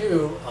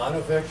Q on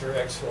a vector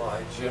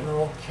xy,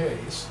 general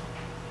case.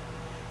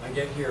 I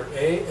get here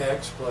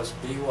ax plus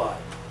by.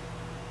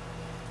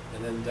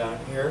 And then down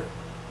here,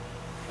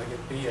 I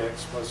get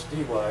bx plus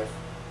dy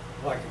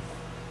like it.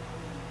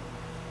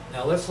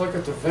 Now let's look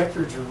at the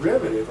vector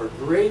derivative or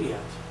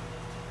gradient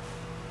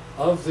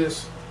of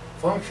this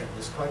function,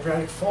 this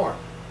quadratic form.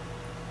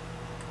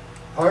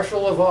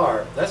 Partial of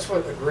r, that's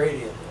what a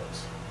gradient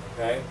is,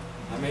 okay?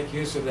 I make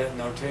use of that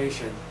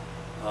notation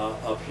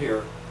up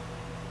here.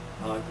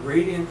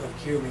 Gradient of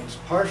q means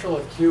partial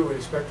of q with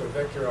respect to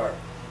vector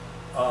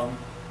r.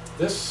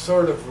 This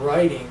sort of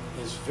writing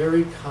is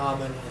very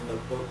common in the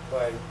book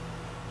by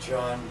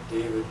John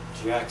David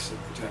Jackson,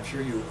 which I'm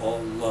sure you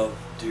all love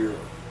dearly.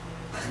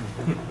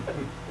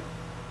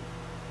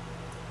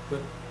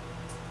 But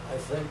I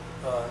think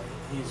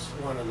he's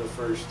one of the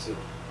first to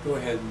go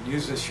ahead and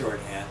use this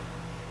shorthand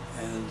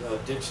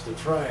and ditch the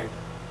triangle.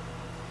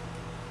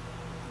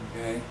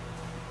 Okay?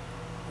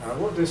 Now, I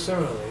will do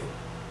similarly,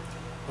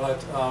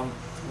 but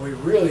we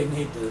really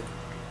need the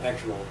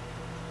actual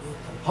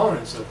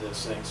components of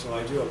this thing. So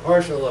I do a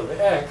partial of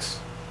x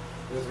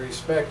with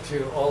respect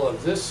to all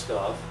of this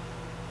stuff.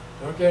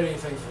 Don't get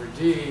anything for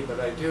d, but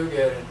I do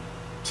get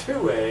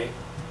 2a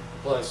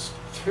plus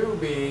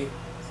 2b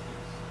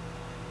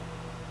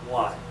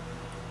y.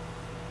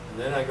 And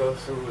then I go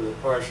through with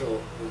a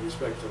partial with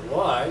respect to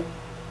y.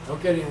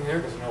 Don't get anything there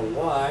because no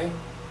y.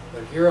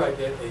 But here I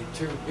get a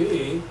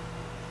 2b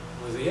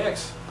with the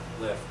x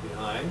left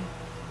behind.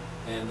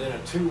 And then a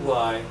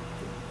 2y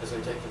as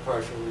I take the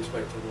partial with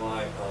respect to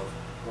y of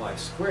y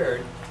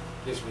squared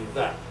gives me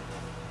that.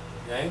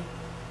 Okay?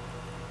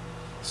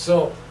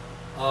 So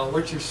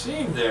what you're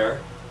seeing there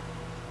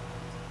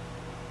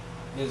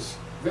is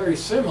very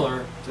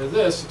similar to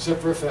this,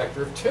 except for a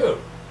factor of 2.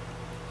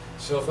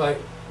 So if I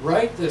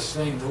write this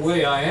thing the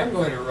way I am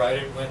going to write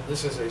it when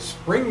this is a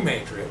spring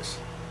matrix,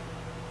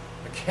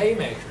 a K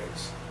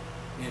matrix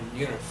in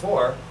Unit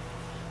 4,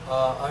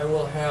 I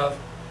will have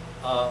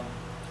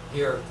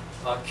here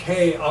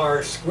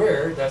Kr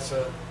squared, that's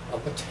a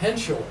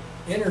potential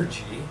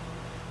energy.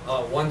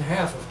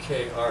 1/2 of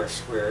Kr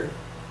squared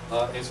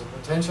is a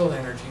potential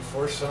energy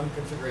for some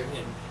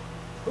configuration.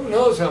 Who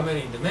knows how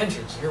many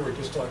dimensions? Here we're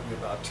just talking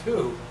about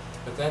 2,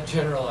 but that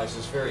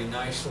generalizes very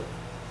nicely.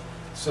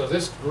 So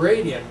this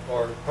gradient,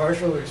 or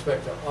partial with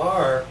respect to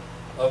r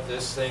of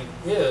this thing,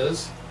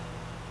 is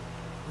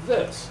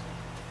this.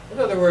 In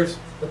other words,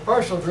 the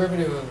partial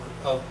derivative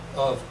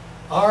of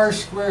r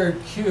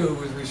squared q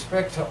with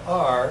respect to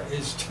r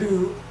is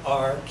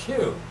 2r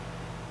cubed.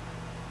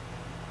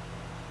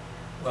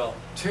 Well,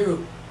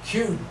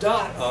 2q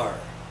dot r,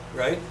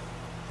 right?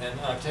 And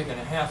I've taken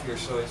a half here,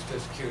 so it's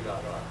just q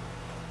dot r.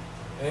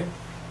 Okay?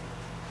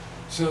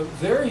 So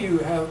there you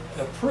have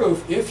a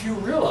proof, if you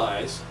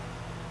realize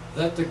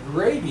that the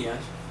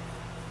gradient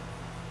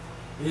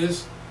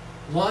is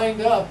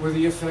lined up with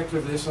the effect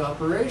of this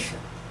operation.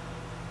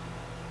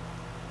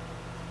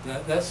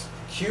 That's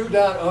q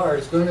dot r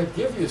is going to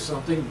give you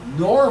something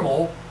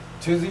normal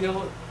to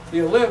the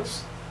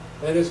ellipse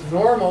that is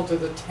normal to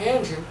the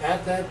tangent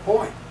at that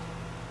point.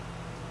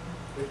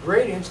 The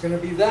gradient's going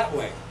to be that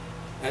way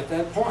at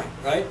that point,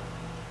 right?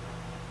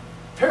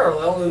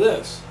 Parallel to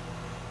this.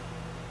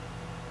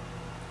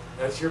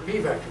 That's your p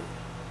vector,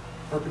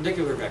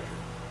 perpendicular vector.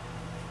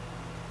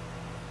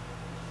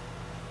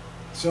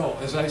 So,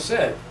 as I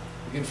said,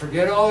 you can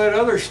forget all that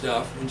other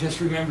stuff and just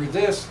remember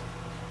this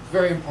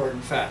very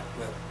important fact,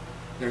 that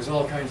there's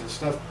all kinds of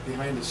stuff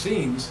behind the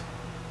scenes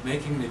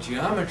making the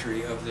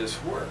geometry of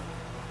this work.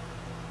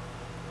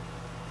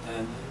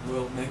 And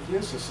we'll make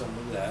use of some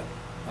of that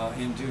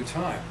in due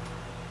time.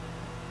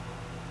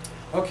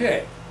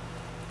 Okay.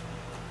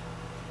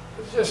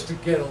 Just to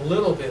get a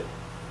little bit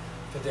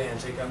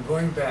pedantic, I'm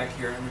going back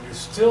here and I'm going to do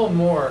still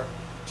more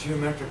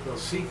geometrical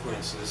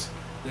sequences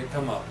that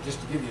come up, just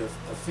to give you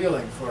a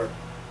feeling for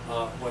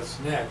what's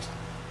next.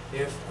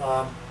 If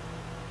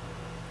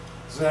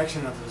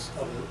section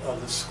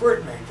of the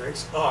squirt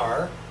matrix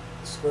R,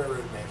 the square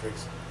root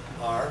matrix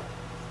R,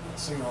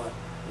 single,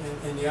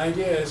 and the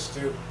idea is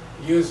to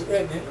use it,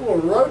 and it will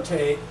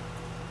rotate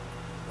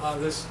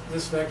this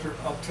vector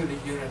up to the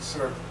unit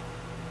circle.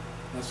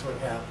 That's what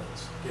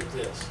happens. Get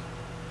this.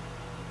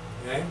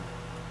 Okay?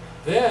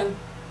 Then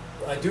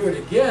I do it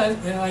again,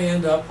 and I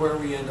end up where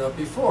we end up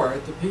before,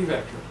 at the p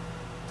vector.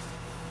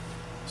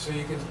 So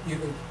you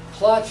can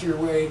plot your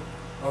way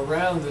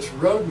around this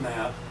road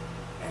map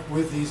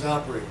with these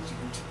operators. You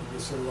can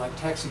sort of like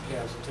taxi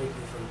cabs that take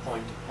you from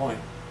point to point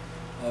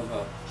of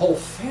a whole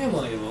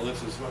family of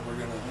ellipses, what we're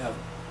going to have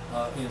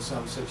in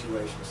some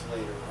situations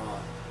later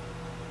on.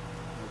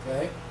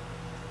 Okay?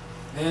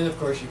 And of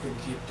course you can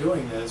keep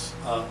doing this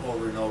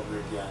over and over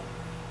again.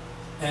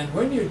 And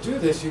when you do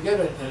this, you get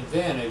an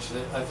advantage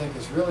that I think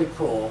is really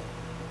cool.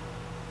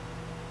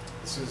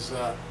 This is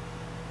a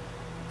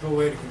cool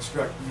way to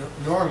construct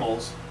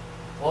normals.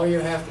 All you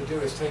have to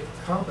do is take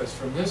a compass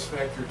from this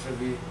vector to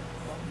the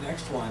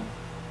next one.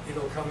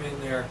 It'll come in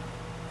there,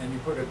 and you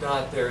put a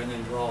dot there and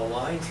then draw a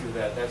line through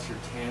that. That's your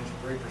tangent,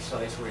 very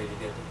precise way to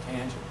get the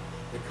tangent.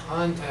 The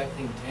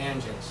contacting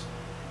tangents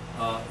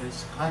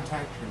is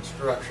contact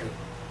construction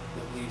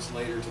that leads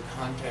later to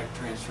contact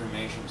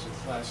transformations in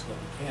classical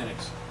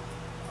mechanics.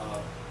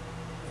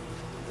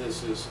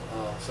 This is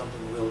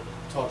something we'll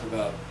talk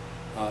about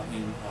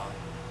in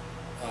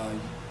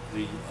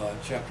the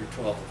chapter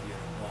 12 of Unit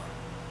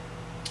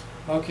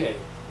 1. Okay,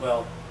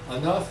 well,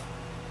 enough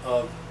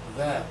of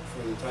that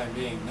for the time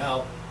being.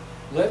 Now,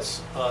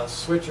 let's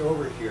switch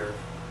over here.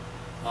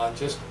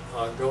 Just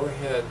go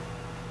ahead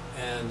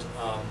and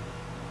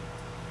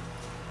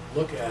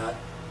look at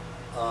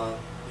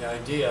the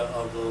idea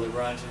of the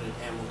Lagrangian and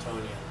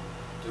Hamiltonian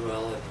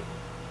duality.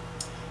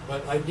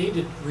 But I need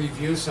to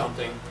review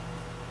something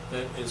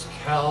that is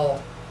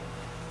Cal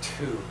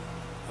 2,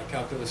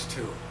 Calculus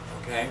 2,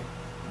 okay?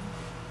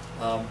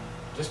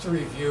 Just a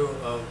review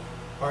of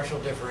partial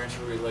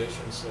differential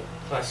relations that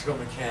classical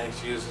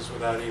mechanics uses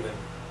without even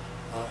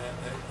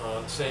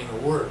saying a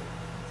word.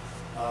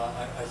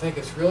 I think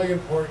it's really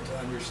important to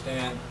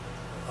understand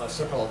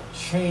so-called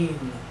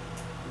chain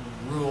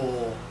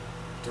rule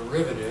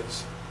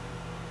derivatives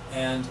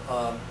and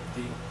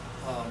the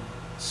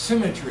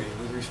symmetry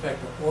with respect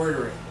to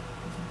ordering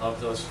of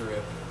those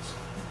derivatives,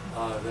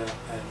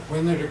 and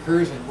when it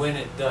occurs and when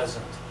it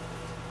doesn't.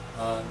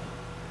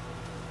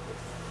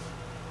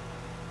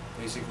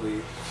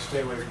 Basically,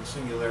 stay away from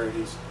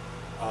singularities.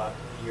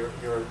 You're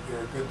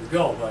good to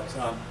go. But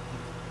what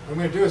I'm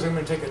going to do is I'm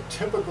going to take a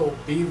typical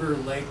Beaver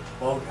Lake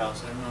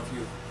boathouse. I don't know if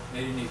you've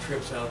made any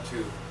trips out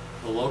to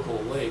the local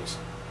lakes,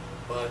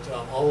 but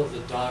all of the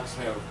docks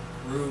have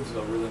roofs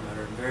over them that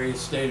are in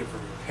various state of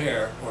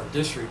repair or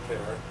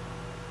disrepair.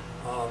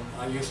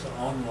 I used to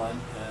own one,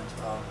 and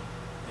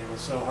it was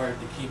so hard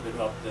to keep it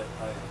up that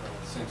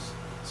I've since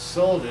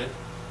sold it.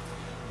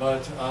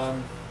 But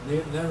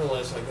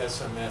nevertheless, I got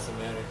some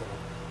mathematical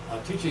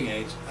teaching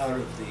aids out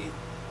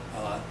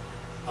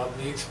of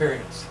the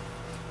experience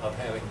of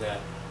having that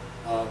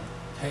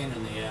pain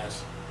in the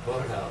ass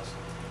boathouse.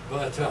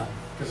 But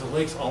because the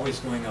lake's always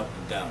going up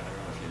and down, I don't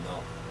know if you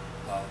know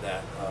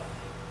that.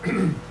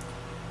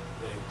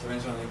 It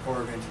depends on the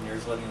Corps of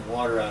Engineers letting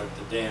water out of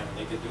the dam, and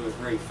they could do it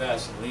very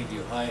fast and leave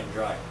you high and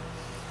dry.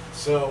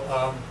 So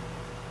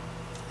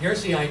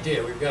here's the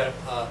idea. We've got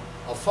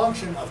a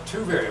function of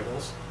two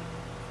variables,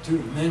 two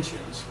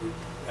dimensions,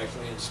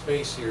 actually in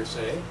space here,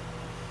 say,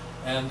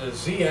 and the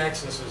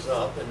z-axis is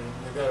up, and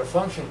we've got a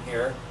function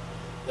here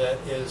that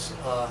is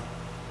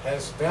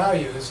has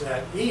values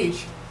at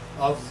each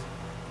of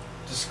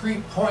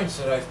discrete points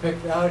that I've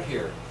picked out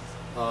here.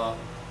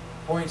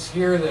 Points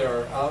here that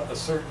are out a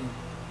certain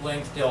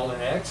length delta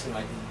x, and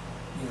I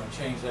can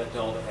change that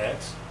delta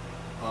x.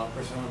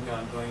 Presumably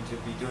I'm going to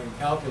be doing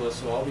calculus,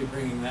 so I'll be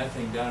bringing that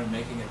thing down and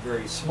making it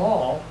very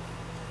small.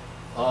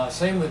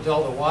 Same with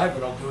delta y,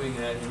 but I'm doing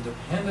that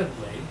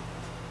independently.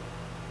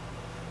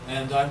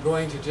 And I'm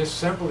going to just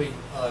simply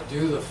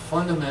do the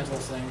fundamental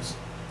things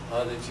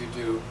that you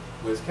do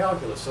with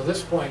calculus. So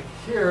this point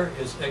here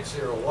is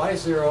x0,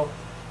 y0,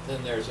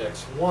 then there's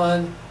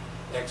x1.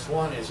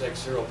 x1 is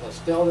x0 plus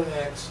delta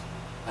x.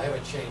 I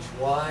haven't changed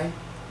y.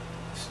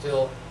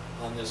 Still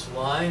on this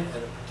line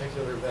at a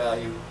particular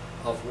value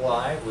of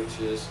y, which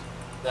is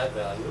that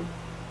value.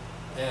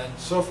 And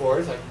so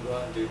forth. I can go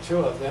out and do two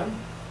of them,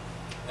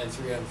 and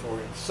three and four,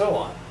 and so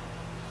on.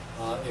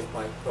 If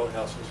my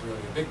boathouse was really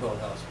a big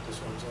boathouse, but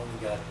this one's only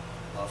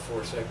got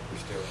 4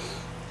 sectors to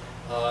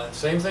it.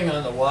 Same thing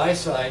on the y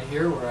side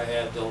here, where I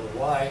add delta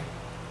y.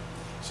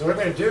 So what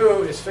I'm going to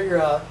do is figure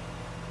out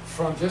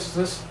from just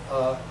this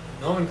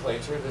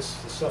nomenclature, the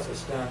stuff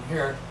that's down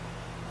here,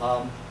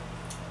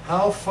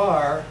 how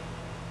far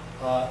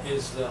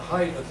is the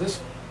height of this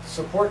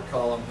support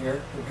column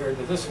here compared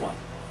to this one.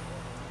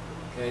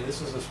 Okay,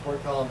 this is a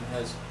support column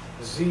that has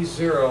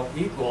z0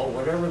 equal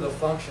whatever the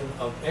function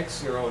of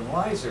x0 and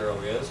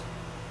y0 is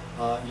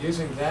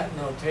using that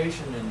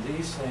notation and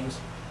these things,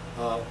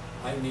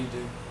 I need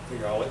to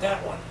figure out what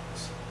that one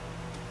is.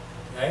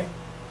 Okay?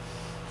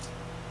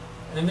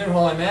 And then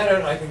while I'm at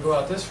it, I can go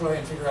out this way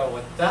and figure out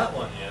what that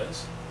one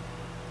is.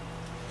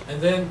 And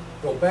then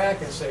go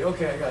back and say,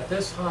 okay, I got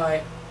this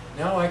high.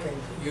 Now I can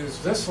use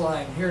this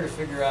line here to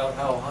figure out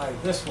how high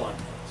this one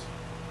is.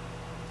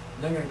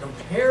 And I'm going to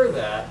compare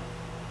that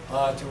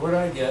to what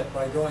I get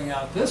by going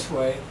out this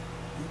way,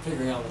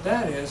 figuring out what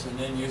that is, and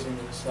then using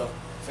the stuff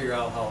to figure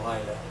out how high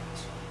that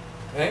is.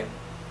 Okay?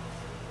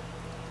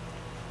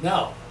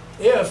 Now,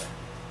 if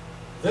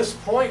this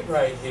point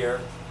right here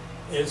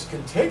is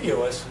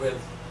contiguous with,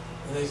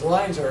 and these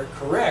lines are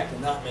correct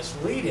and not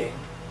misleading,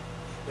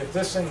 if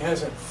this thing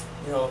hasn't,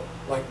 you know,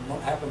 like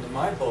happened to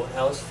my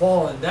boathouse,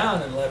 fallen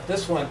down and left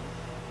this one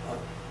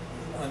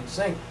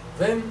unsynced,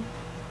 then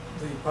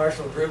the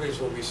partial derivatives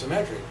will be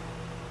symmetric.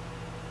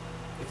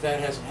 If that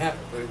hasn't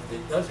happened, but if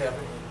it does happen,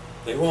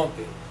 they won't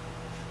be.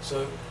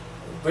 So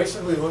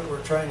basically what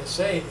we're trying to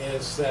say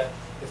is that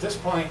if this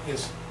point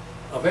is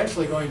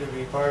eventually going to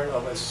be part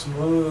of a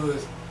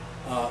smooth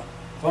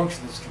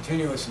function that's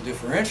continuous and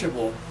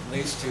differentiable, at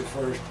least to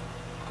first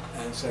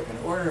and second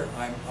order,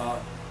 I'm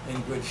in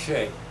good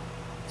shape.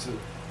 So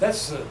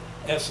that's the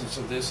essence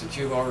of this that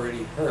you've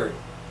already heard.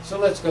 So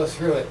let's go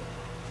through it,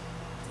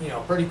 you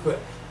know, pretty quick.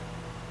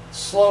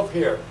 Slope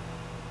here.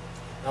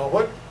 Now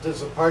what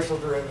does the partial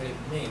derivative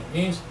mean? It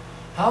means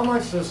how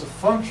much does the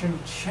function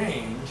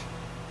change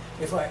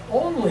if I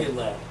only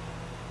let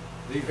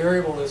the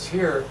variable that's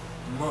here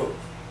move.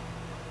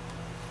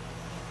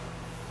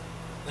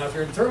 Now if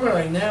you're in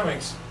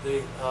thermodynamics,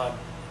 they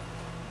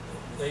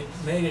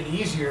made it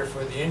easier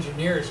for the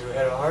engineers who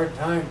had a hard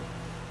time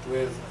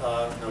with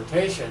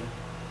notation.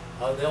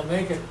 They'll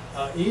make it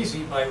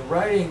easy by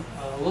writing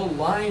a little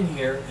line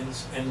here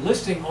and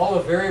listing all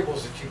the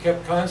variables that you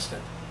kept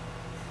constant.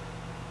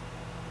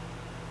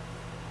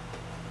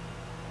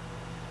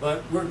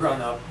 But we're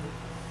grown up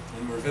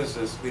and we're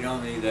physicists, we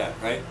don't need that,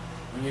 right?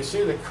 When you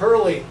see the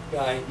curly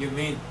guy, you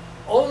mean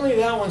only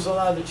that one's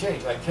allowed to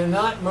change. I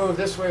cannot move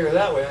this way or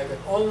that way. I can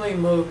only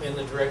move in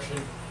the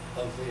direction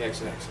of the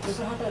x-axis.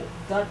 So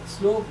that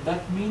slope,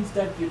 that means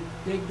that you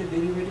take the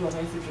derivative of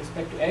x with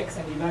respect to x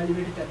and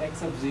evaluate it at x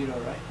sub 0,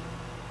 right?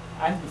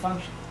 And the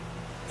function.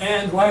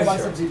 And y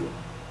sub 0.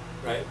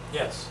 Right,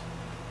 yes.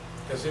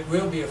 Because it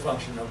will be a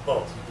function of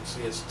both. You can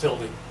see it's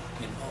tilting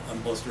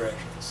in both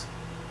directions.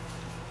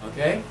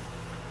 Okay?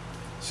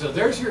 So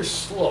there's your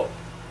slope.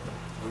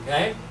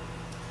 Okay?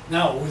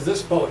 Now, with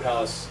this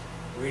boathouse,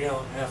 we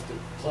don't have to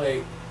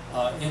play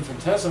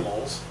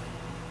infinitesimals.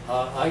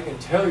 I can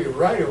tell you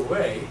right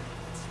away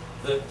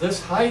that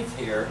this height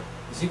here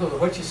is equal to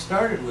what you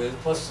started with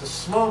plus the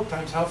slope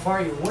times how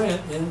far you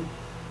went in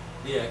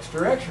the x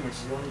direction, which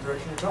is the only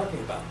direction you're talking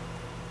about.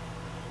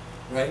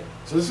 Right?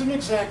 So this is an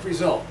exact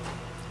result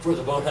for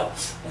the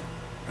boathouse.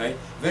 Right?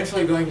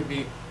 Eventually going to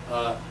be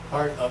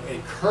part of a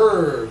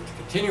curved,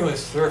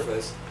 continuous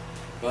surface,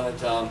 but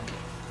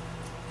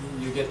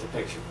you get the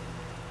picture.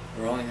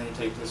 We're only going to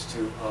take this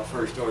to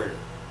first order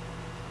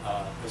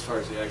as far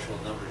as the actual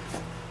numbers.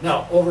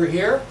 Now, over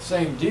here,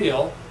 same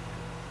deal.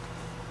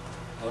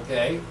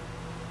 Okay.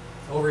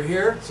 Over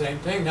here, same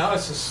thing. Now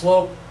it's the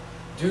slope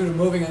due to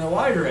moving in the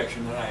y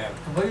direction that I have.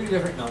 A completely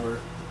different number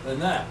than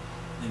that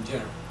in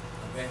general.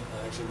 Okay.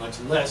 Actually, much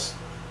less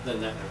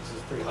than that. This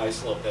is a pretty high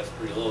slope. That's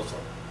pretty low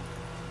slope.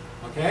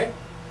 Okay.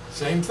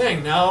 Same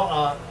thing.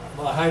 Now,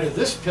 the height of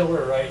this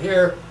pillar right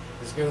here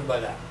is given by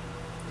that.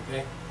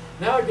 Okay.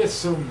 Now it gets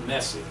so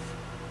messy.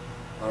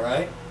 All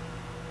right.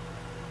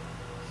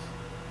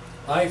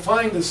 I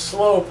find the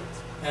slope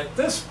at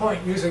this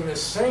point using the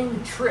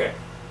same trick.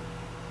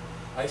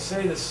 I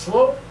say the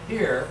slope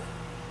here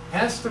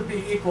has to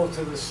be equal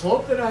to the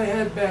slope that I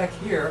had back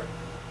here,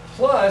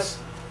 plus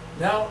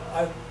now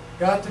I've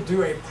got to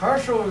do a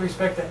partial with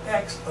respect to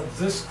x of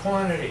this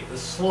quantity, the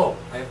slope.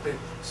 I have to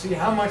see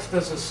how much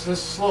does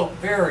this slope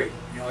vary.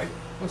 You know, it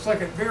looks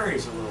like it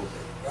varies a little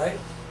bit, right?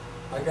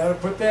 I got to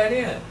put that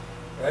in,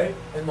 right,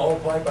 and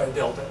multiply by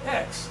delta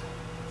x.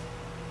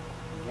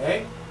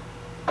 Okay.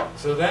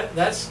 So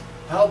that's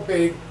how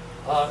big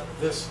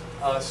this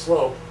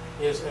slope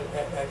is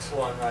at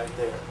x1 right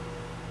there.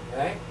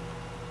 Okay?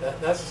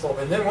 That's the slope.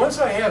 And then once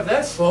I have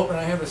that slope and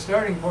I have a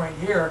starting point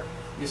here,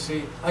 you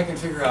see, I can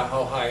figure out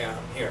how high I am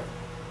here.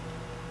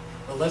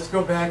 But let's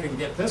go back and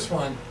get this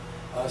one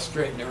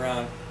straightened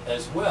around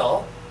as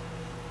well.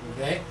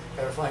 Okay?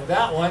 Got to find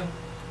that one.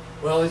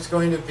 Well, it's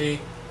going to be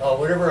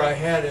whatever I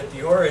had at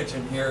the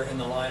origin here in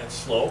the line of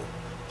slope,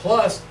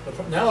 plus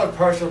now a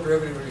partial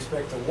derivative with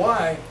respect to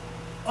y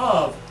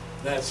of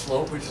that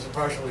slope, which is a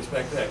partial with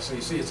respect to x. So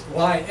you see it's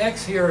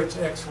yx here, it's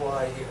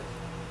xy here.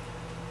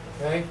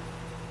 Okay?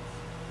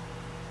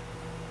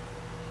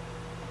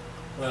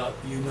 Well,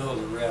 you know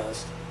the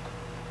rest.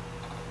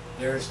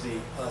 There's the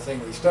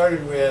thing we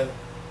started with.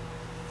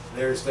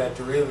 There's that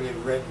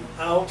derivative written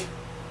out,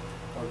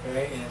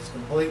 okay, in its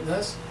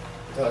completeness.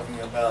 We're talking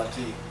about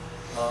the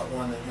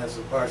one that has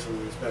the partial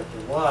with respect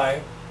to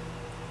y,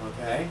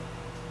 okay?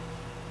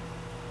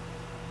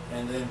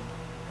 And then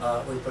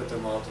we put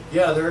them all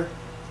together.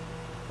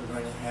 We're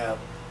going to have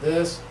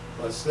this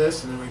plus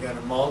this, and then we're going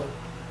to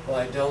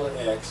multiply delta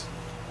x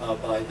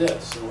by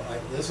this. So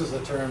this is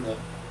the term that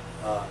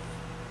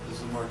is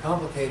the more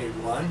complicated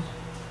one.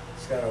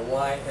 It's got a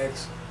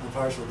yx and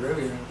partial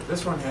derivative, but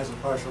this one has a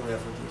partial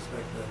f with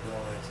respect to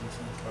delta x, and this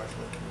one has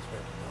partial f with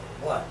respect to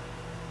delta y.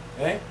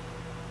 Okay?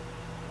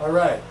 All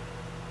right.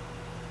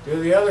 Do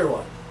the other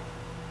one.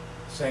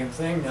 Same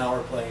thing. Now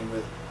we're playing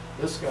with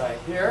this guy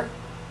here.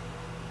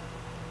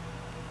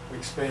 We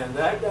expand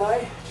that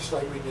guy, just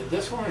like we did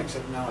this one,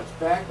 except now it's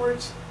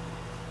backwards.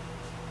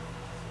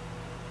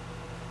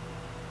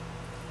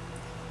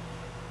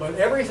 But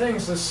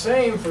everything's the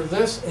same for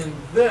this and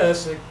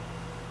this.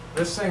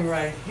 This thing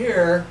right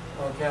here,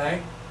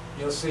 okay,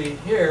 you'll see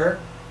here.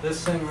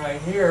 This thing right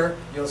here,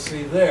 you'll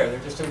see there. They're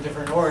just in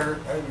different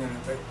order. I didn't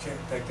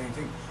affect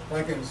anything.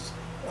 I can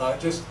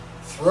just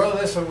throw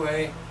this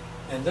away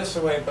and this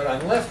away, but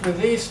I'm left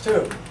with these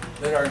two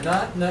that are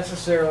not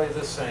necessarily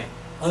the same,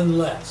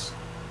 unless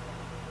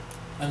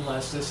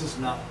this is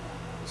not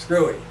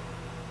screwy.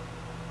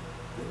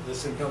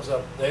 This thing comes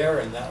up there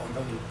and that one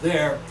comes up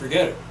there,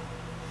 forget it.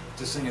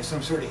 This thing is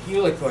some sort of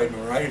helicoid and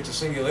we're right at the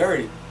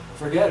singularity,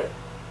 forget it.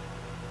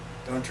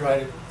 Don't try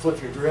to flip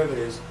your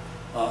derivatives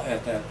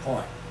at that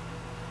point.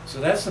 So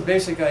that's the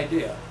basic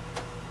idea.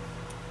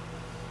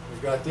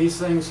 We've got these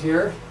things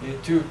here,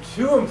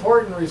 two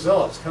important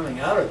results coming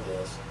out of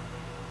this.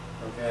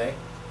 Okay,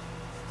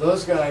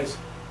 those guys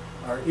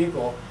are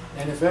equal,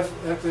 and if f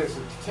is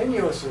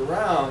continuous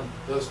around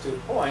those 2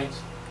 points,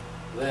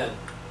 then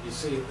you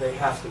see they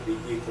have to be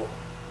equal.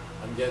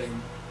 I'm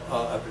getting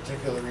a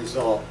particular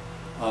result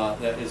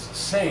that is the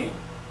same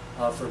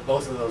for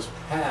both of those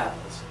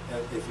paths,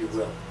 if you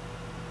will.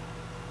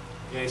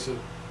 Okay, so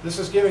this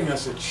is giving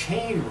us a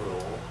chain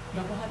rule.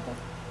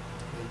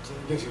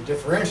 It gives you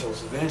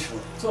differentials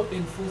eventually. So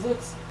in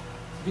physics,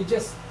 we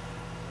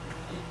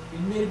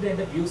immediately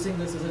end up using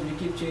this as we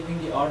keep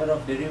changing the order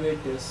of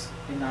derivatives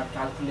in our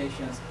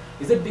calculations.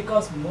 Is it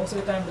because most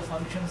of the time the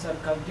functions are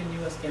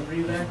continuous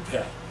everywhere?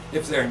 Yeah.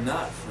 If they're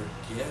not,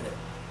 forget it.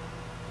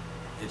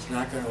 It's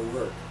not going to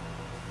work.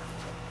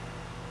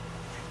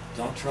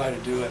 Don't try to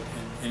do it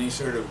in any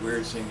sort of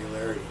weird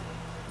singularity,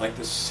 like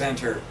the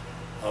center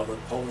of a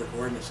polar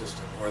coordinate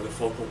system or the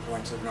focal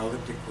points of an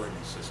elliptic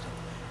coordinate system.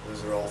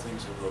 Those are all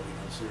things that we'll be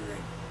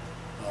considering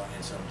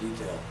in some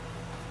detail.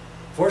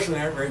 Fortunately,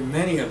 there aren't very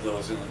many of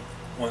those in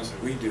the ones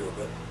that we do,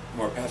 but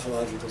more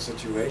pathological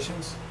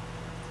situations,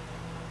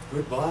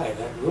 goodbye,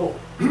 that rule.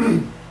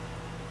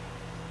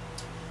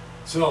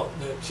 So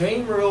the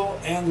chain rule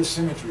and the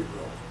symmetry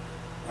rule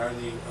are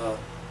the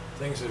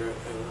things that are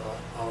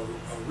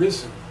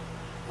arisen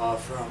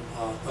from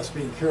us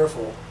being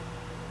careful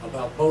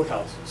about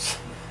boathouses.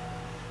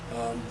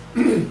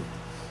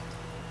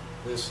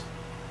 This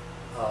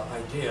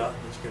idea,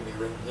 which can be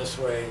written this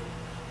way,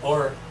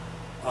 or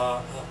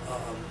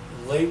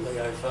lately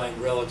I find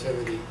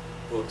relativity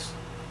books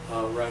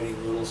writing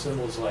little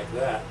symbols like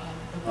that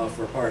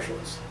for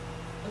partials.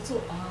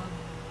 Also,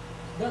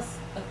 does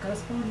a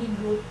corresponding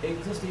rule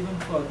exist even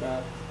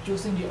for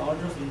choosing the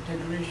order of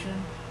integration?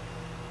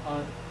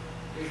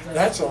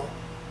 That's all.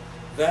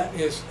 That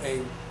is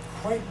a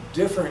quite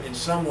different, in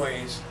some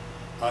ways,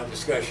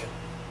 discussion.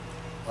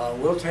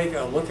 We'll take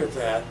a look at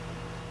that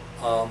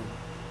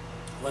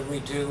when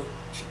we do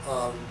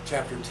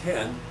chapter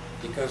 10,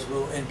 because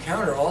we'll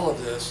encounter all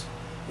of this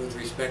with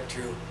respect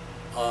to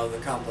the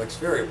complex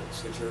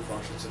variables, which are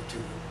functions of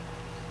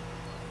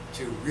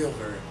two real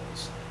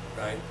variables,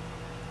 right?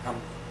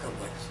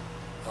 Complex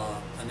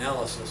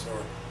analysis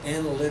or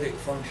analytic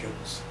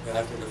functions. We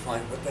have to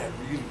define what that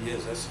really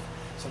is. That's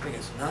something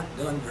that's not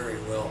done very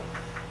well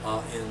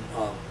in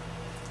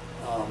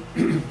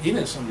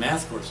even some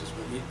math courses,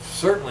 but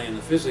certainly in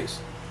the physics,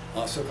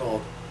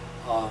 so-called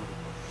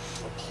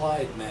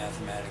applied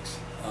mathematics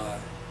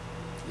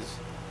is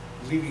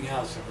leaving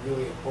out some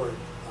really important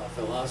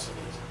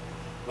philosophies.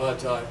 But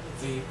the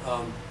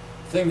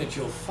thing that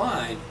you'll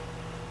find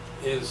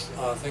is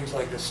things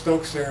like the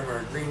Stokes theorem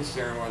or Green's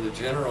theorem or the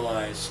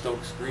generalized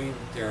Stokes-Green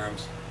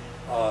theorems.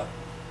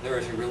 There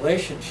is a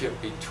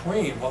relationship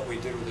between what we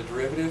did with the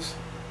derivatives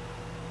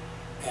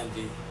and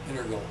the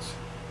integrals.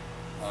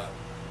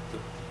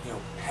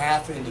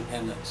 Path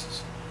independence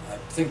is, I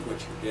think, what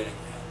you're getting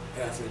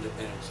at. Path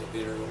independence of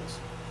integrals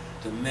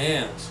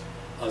demands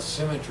a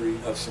symmetry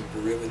of some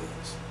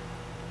derivatives.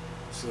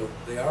 So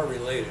they are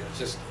related. It's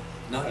just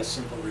not a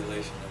simple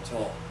relation at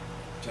all,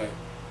 which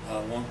I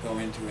won't go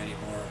into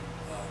anymore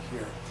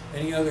here.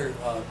 Any other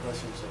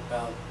questions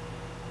about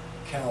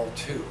Cal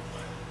 2,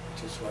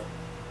 which is what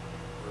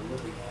we're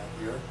looking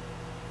at here?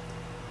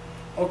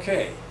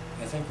 Okay,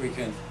 I think we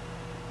can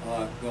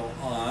go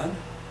on.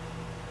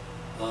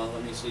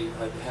 Let me see,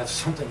 I have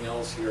something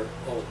else here.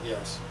 Oh,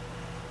 yes.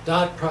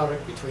 Dot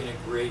product between a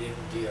gradient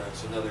and dr.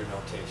 It's another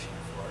notation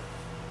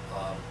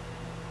for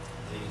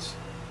these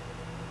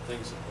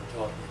things that we're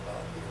talking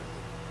about here.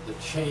 The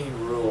chain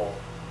rule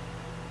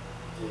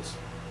is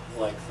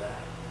like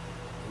that.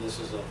 And this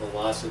is a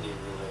velocity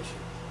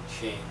relation,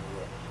 chain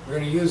rule. We're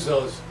going to use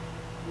those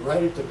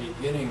right at the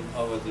beginning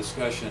of a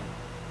discussion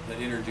that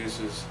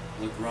introduces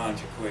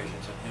Lagrange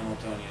equations and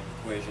Hamiltonian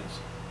equations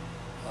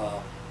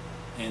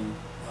in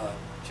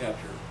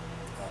chapter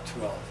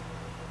 12.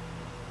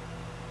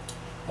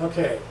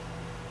 Okay,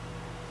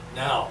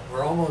 now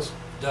we're almost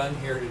done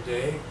here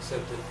today,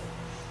 except that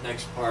the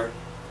next part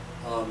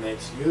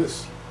makes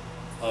use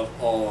of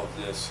all of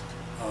this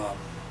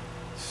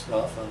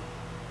stuff. I'm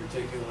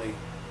particularly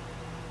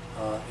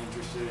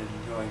interested in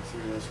going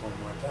through this one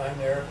more time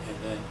there, and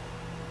then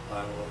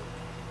I will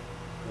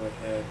go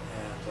ahead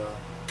and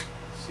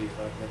see if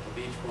I can get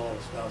the beach ball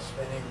to stop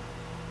spinning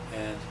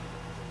and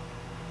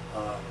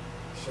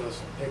show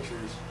some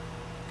pictures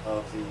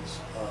of these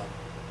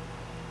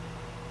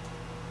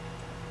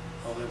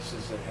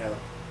ellipses that have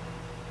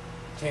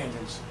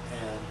tangents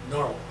and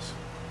normals.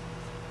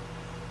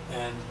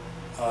 And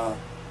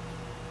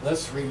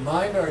let's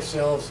remind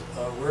ourselves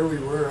where we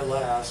were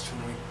last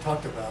when we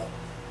talked about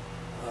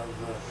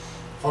the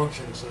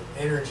functions of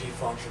energy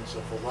functions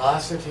of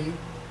velocity,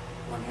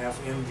 1/2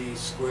 mv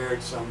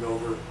squared summed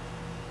over,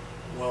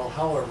 well,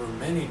 however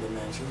many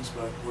dimensions,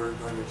 but we're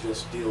going to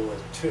just deal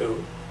with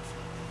 2.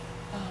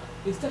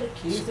 Is there a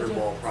case Super that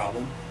Bowl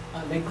problem.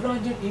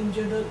 Lagrangian in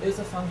general is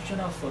a function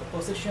of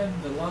position,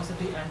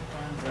 velocity, and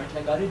time, right?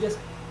 Like, are you just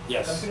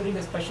Yes. considering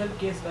a special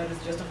case where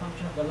it's just a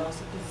function of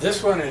velocity?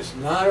 This one is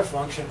not a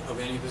function of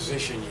any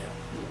position yet.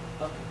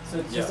 Okay, so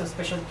it's just a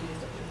special case.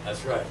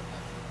 That's right.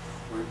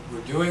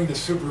 We're doing the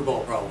Super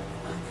Bowl problem,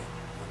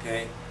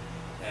 okay?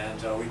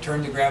 And we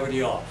turn the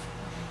gravity off,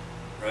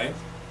 right?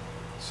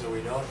 So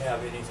we don't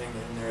have anything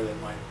in there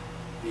that might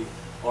be,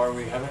 or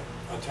we haven't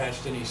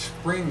attached any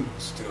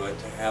springs to it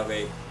to have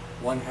a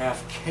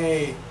 1/2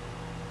 k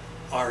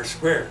r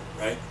squared,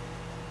 right?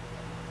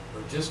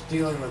 We're just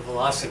dealing with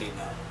velocity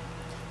now.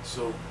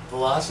 So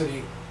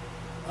velocity,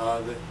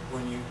 that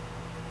when you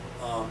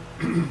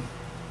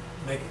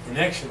make a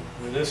connection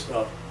with this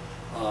stuff,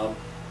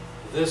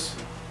 this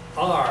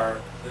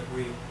r that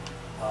we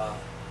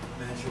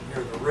mentioned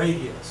here, the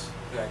radius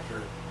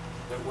vector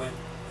that went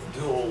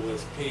dual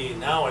with p,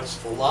 now it's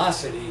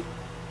velocity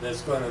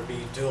that's going to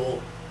be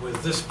dual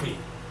with this p.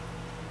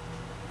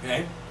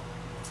 Okay?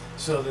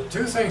 So the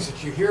two things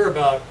that you hear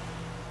about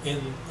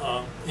in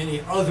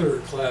any other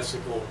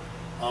classical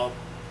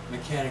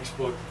mechanics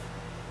book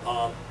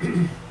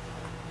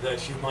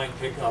that you might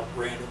pick up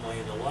randomly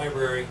in the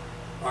library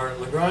are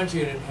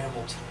Lagrangian and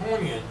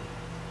Hamiltonian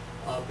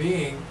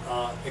being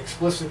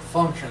explicit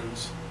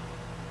functions.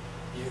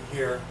 You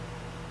hear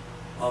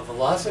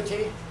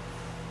velocity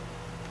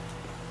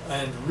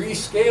and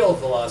rescaled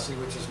velocity,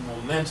 which is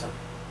momentum.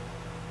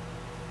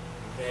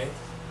 Okay?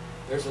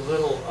 There's a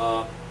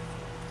little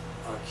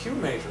Q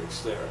matrix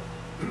there.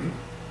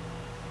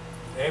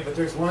 Okay, but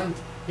there's one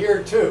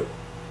here too.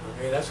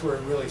 Okay, that's where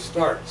it really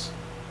starts.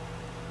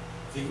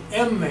 The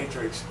M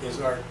matrix is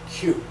our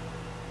Q.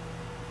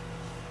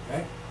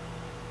 Okay?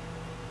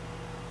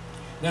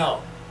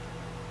 Now,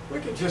 we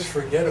could just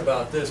forget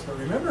about this, but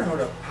remember what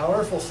a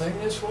powerful thing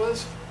this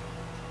was?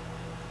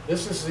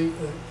 This is the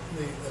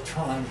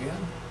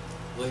Lagrangian,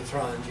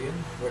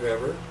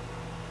 whatever,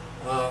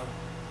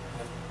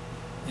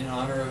 in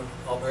honor of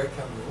Albert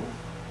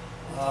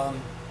Camus.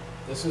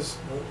 This is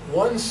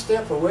one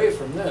step away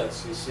from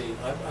this, you see.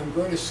 I'm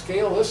going to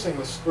scale this thing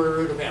with square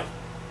root of m,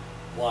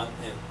 1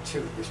 and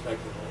 2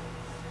 respectively.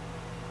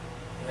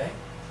 Okay?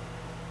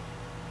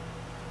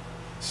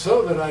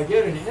 So that I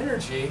get an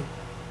energy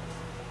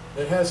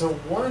that has a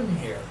 1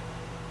 here,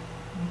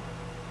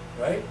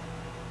 right?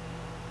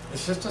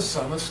 It's just a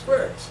sum of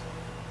squares.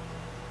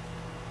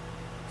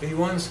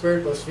 V1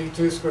 squared plus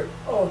V2 squared.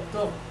 Oh,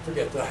 don't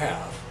forget the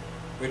half.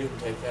 We didn't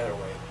take that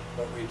away,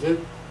 but we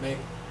did make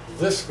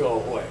this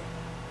go away.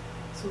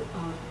 So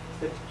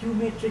the Q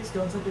matrix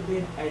turns out to be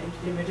an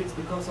identity matrix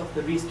because of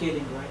the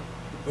rescaling, right?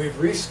 We've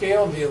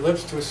rescaled the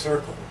ellipse to a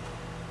circle,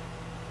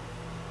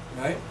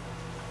 right?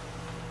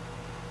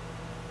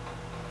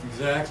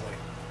 Exactly.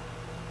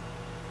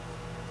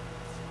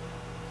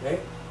 Okay?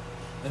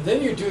 And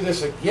then you do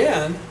this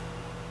again,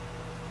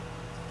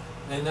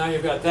 and now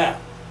you've got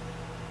that.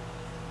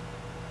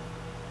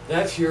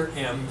 That's your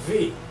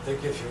MV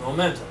that gives you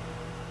momentum.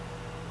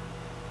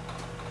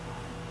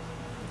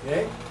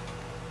 Okay?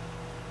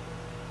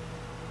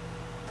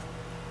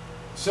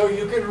 So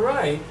you can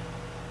write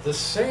the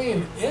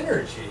same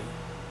energy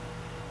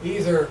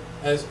either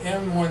as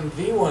m1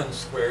 v1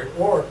 squared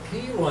or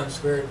p1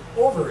 squared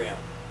over m.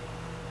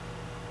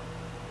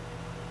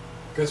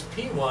 Because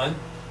p1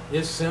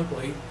 is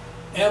simply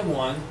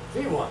m1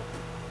 v1.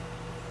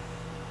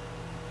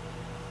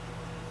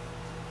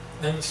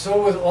 And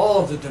so with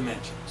all of the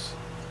dimensions.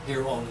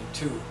 Here only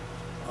 2.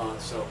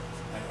 So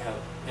I have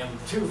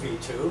m2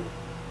 v2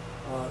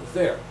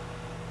 there.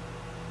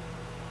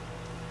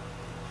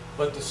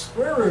 But the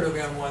square root of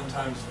m1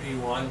 times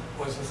v1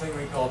 was the thing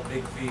we called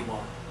big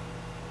V1.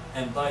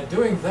 And by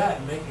doing that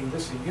and making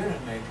this a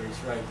unit matrix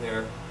right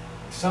there,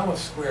 the sum of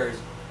squares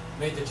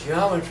made the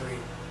geometry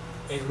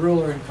a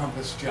ruler and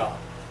compass job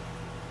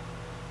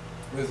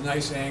with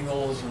nice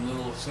angles and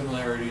little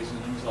similarities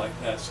and things like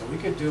that. So we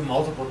could do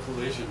multiple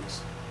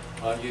collisions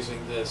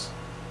using this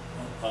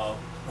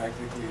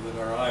practically with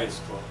our eyes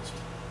closed.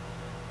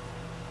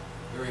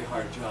 Very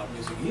hard job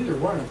using either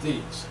one of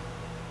these.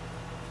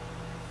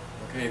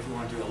 Okay, if you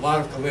want to do a lot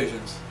of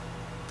collisions,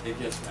 it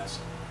gets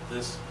messy.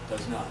 This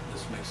does not.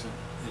 This makes it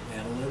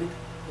analytic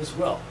as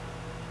well.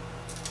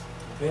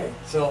 Okay,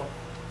 so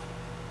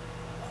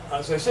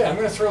as I say, I'm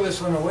going to throw this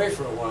one away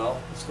for a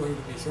while. It's going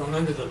to be thrown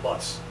under the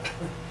bus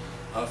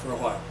for a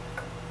while.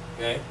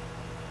 Okay,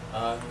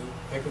 we'll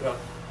pick it up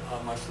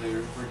much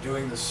later. We're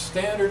doing the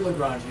standard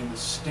Lagrangian, the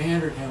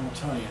standard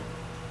Hamiltonian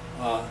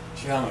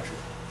geometry.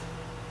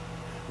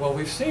 Well,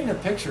 we've seen a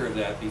picture of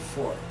that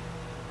before.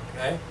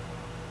 Okay,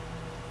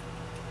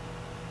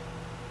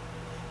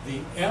 the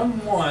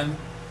M1,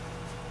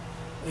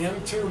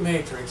 M2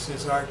 matrix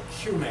is our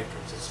Q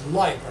matrix. It's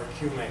like our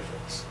Q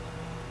matrix,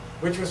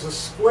 which was a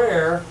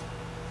square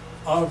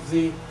of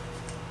the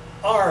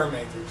R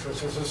matrix,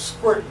 which is a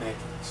squirt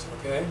matrix,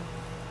 okay?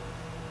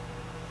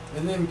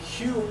 And then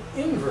Q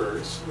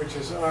inverse, which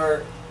is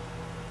our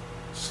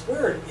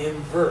squared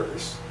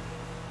inverse,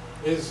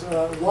 is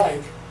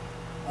like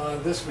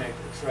this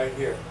matrix right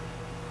here.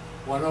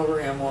 1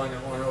 over M1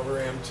 and 1 over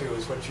M2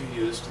 is what you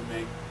use to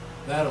make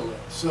that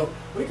ellipse. So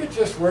we could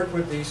just work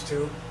with these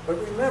two, but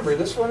remember,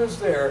 this one is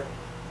there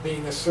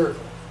being a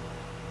circle.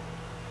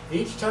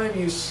 Each time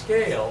you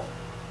scale,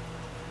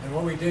 and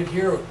what we did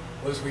here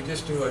was we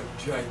just do a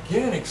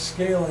gigantic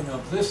scaling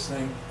of this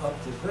thing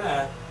up to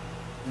that,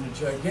 and a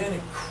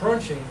gigantic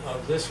crunching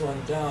of this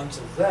one down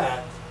to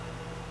that.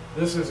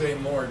 This is a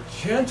more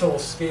gentle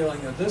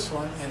scaling of this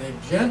one and a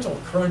gentle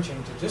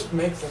crunching to just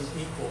make them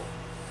equal.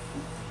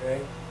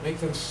 Okay? Make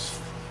them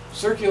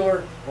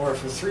circular, or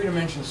for 3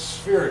 dimensions,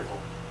 spherical.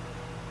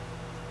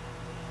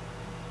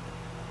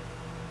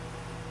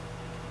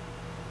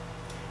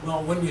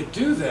 Well, when you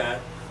do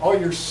that, all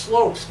your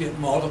slopes get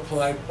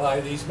multiplied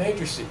by these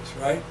matrices,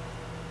 right?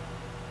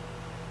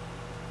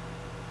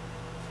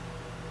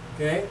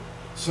 Okay?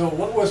 So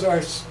what was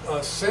our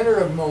center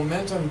of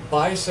momentum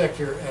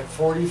bisector at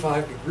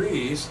 45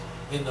 degrees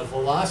in the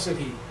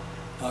velocity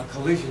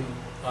collision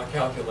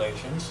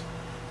calculations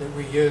that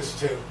we used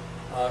to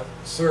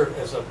serve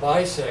as a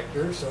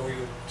bisector? So we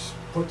would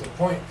put the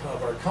point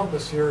of our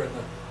compass here, and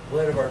the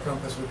lead of our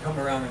compass would come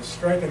around and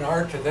strike an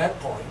arc to that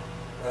point,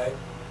 right?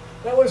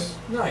 That was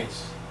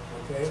nice,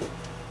 okay?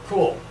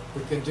 Cool.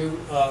 We can do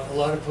a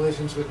lot of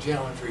collisions with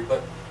geometry,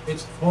 but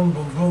it's boom,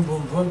 boom, boom,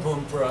 boom, boom,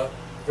 boom for a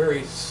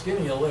very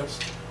skinny ellipse.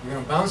 You're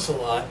going to bounce a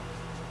lot.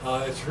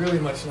 It's really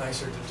much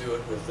nicer to do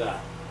it with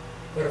that.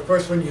 But of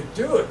course, when you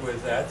do it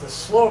with that, the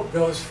slope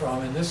goes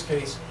from, in this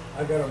case,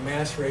 I've got a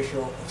mass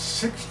ratio of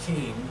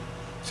 16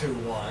 to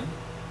 1,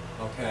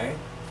 okay?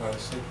 If I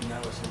was thinking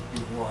that was a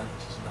big 1,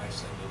 which is a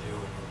nice thing to do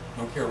when you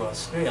don't care about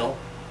scale.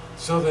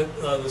 So that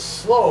the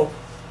slope,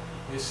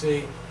 you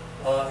see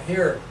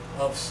here,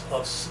 of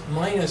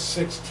minus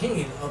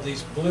 16 of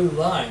these blue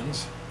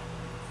lines,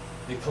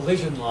 the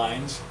collision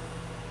lines,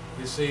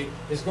 you see,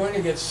 is going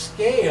to get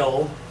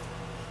scaled.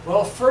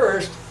 Well,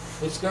 first,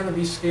 it's going to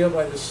be scaled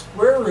by the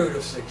square root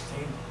of 16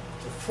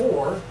 to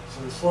 4.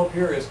 So the slope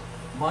here is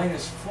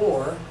minus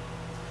 4.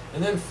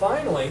 And then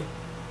finally,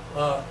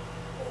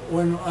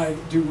 when I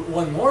do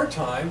one more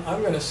time,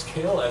 I'm going to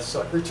scale that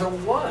sucker to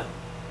 1.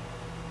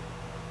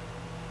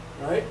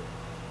 Right?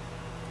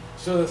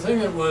 So the thing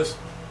that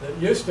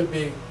used to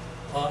be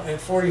at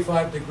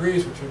 45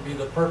 degrees, which would be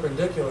the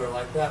perpendicular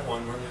like that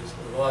one, where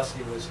the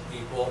velocity was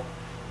equal,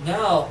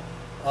 now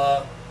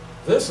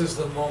this is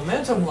the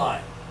momentum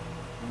line.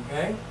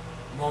 Okay?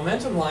 The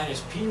momentum line is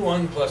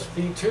P1 plus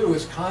P2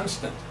 is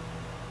constant.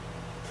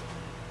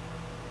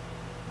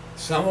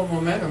 Sum of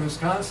momentum is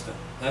constant.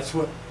 That's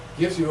what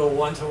gives you a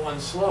 1-to-1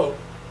 slope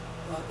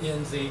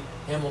in the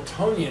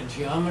Hamiltonian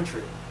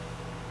geometry.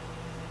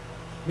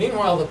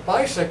 Meanwhile, the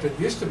bisector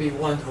used to be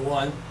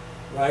 1-to-1,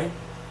 right?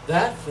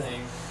 That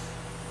thing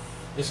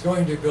is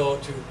going to go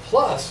to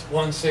plus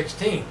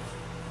 1/16,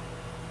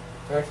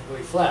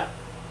 practically flat.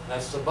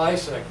 That's the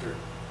bisector,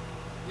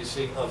 you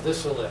see, of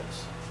this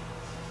ellipse.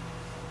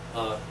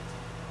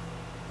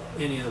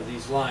 Any of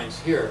these lines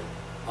here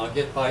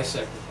get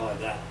bisected by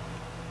that.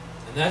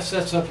 And that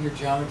sets up your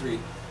geometry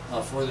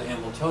for the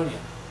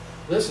Hamiltonian.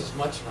 This is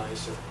much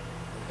nicer,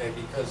 okay,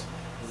 because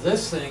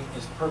this thing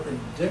is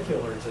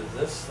perpendicular to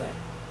this thing.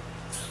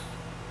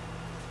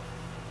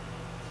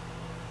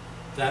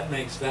 That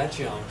makes that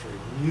geometry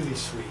really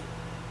sweet.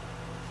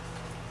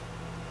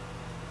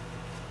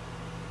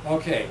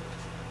 Okay,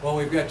 well,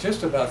 we've got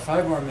just about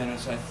 5 more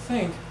minutes. I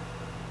think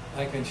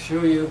I can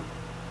show you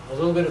a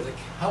little bit of the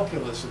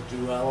calculus of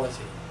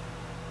duality.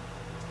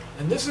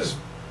 And this is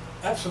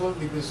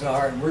absolutely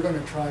bizarre, and we're going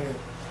to try to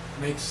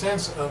make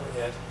sense of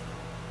it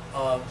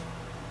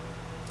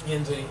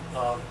in the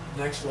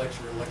next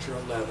lecture, lecture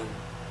 11,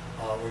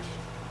 which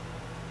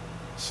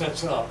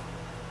sets up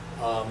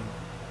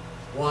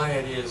why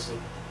it is that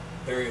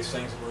various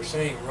things that we're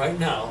saying right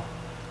now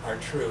are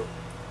true.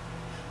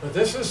 But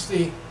this is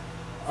the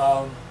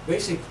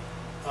basic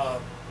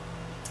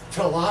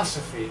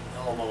philosophy,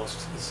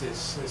 almost.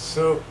 It's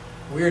so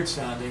weird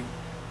sounding,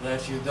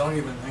 that you don't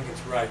even think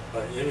it's right,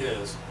 but it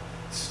is.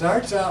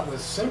 Starts out with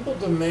simple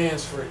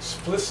demands for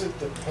explicit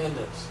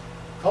dependence.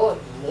 Call it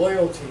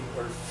loyalty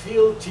or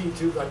fealty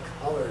to the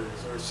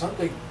colors or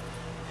something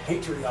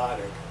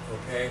patriotic,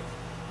 okay?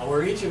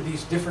 Where each of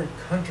these different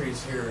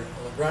countries here,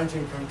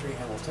 Lagrangian country,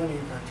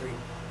 Hamiltonian country,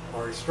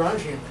 or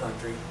Strontian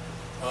country,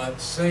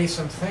 say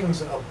some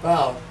things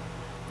about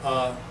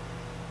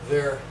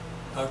their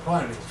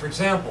quantities. For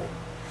example,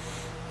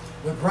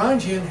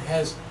 Lagrangian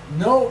has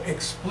no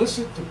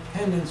explicit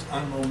dependence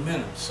on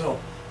momentum. So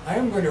I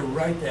am going to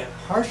write that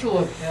partial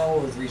of L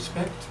with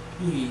respect to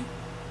P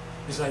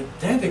is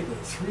identically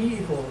 3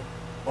 equal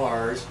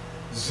bars,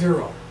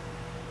 0.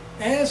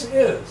 As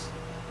is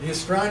the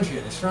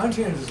Estrontian.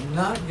 Estrontian does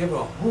not give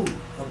a hoot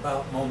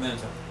about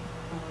momentum.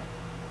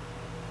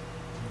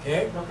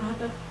 Okay? Dr.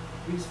 Harter,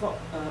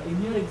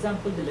 in your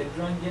example, the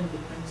Lagrangian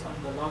depends on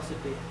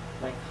velocity,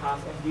 like half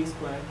mv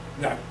squared.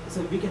 Yeah.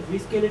 So we can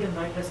rescale it and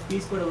write as p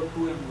squared over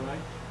 2m, right?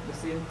 The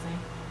same thing.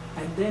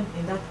 And then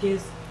in that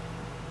case,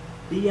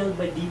 dl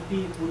by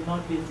dp would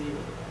not be 0,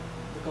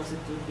 because it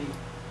would be...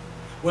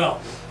 Well,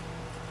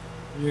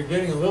 you're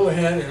getting a little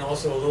ahead and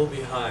also a little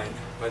behind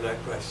by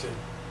that question.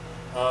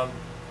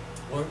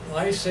 When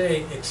I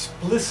say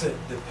explicit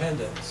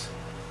dependence,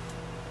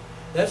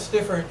 that's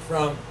different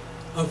from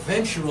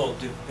eventual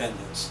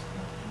dependence.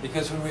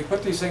 Because when we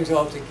put these things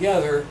all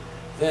together,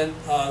 then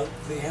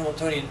the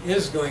Hamiltonian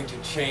is going to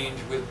change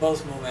with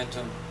both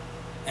momentum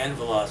and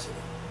velocity.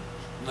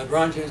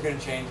 Lagrangian is going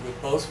to change with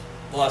both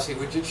velocity,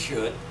 which it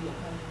should,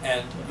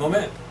 and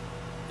momentum,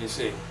 you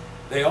see.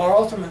 They are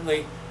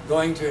ultimately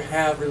going to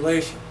have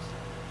relations,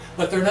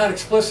 but they're not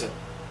explicit.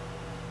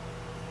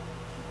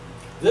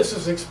 This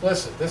is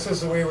explicit. This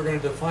is the way we're going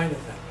to define the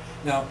thing.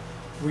 Now,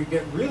 we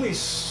get really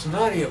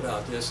snotty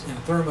about this in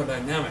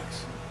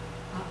thermodynamics.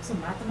 So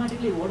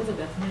mathematically, what is the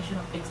definition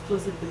of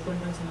explicit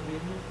dependence on a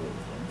variable?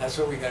 That's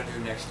what we got to do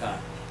next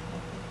time.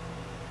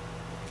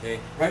 Okay.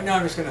 Right now,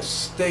 I'm just going to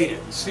state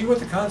it and see what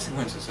the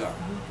consequences are.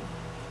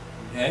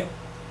 Okay.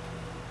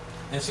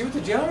 And see what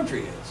the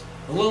geometry is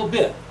a little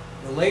bit.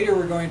 But later,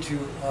 we're going to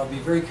be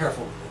very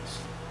careful with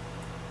this.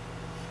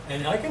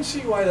 And I can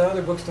see why the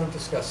other books don't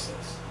discuss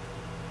this.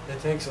 It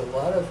takes a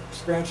lot of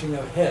scratching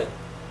of head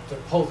to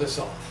pull this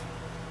off.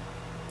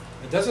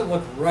 It doesn't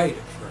look right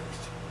at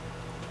first.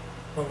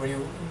 But when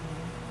you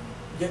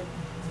get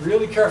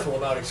really careful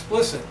about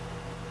explicit,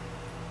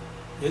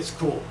 it's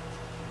cool.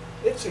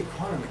 It's a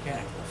quantum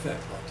mechanical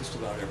effect, like just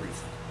about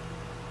everything.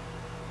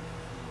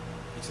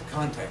 It's a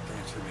contact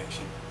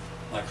transformation,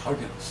 like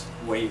Huygens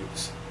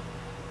waves,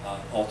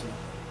 ultimately.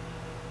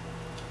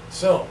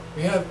 So,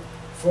 we have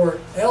for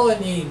L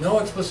and E, no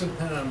explicit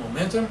dependent on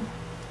momentum.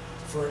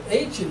 For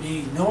H and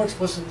E, no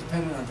explicit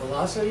dependent on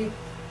velocity.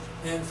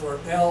 And for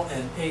L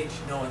and H,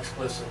 no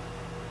explicit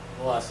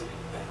velocity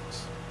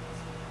dependence.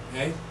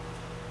 Okay?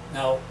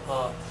 Now,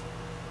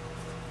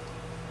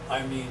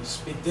 I mean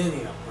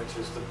speedinium, which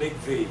is the big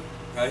V,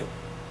 right?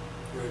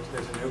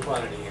 There's a new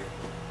quantity here.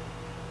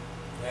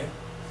 Okay?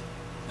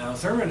 Now, in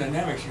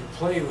thermodynamics, you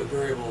play with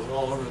variables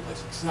all over the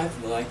place,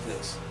 exactly like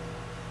this.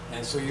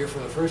 And so you're, for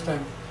the first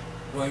time,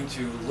 going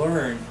to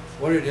learn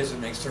what it is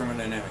that makes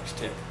thermodynamics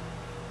tick.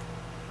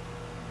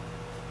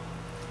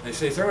 They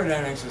say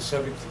thermodynamics is a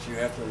subject that you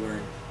have to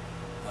learn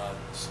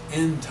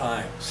n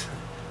times,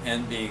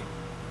 n being,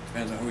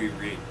 depends on who you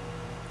read.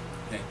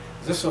 Okay.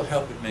 This will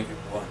help it make it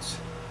once.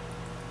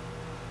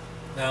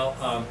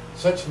 Now,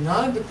 such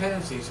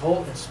non-dependencies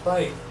hold in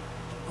spite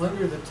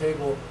under the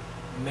table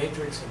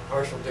matrix and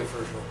partial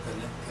differential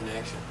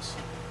connections.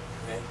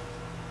 Okay?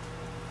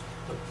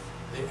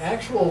 The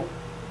actual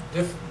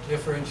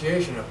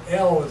differentiation of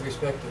L with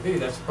respect to V,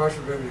 that's the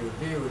partial derivative of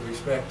V with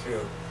respect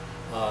to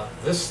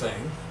this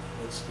thing.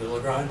 It's the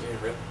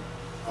Lagrangian written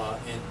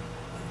in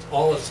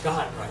all it's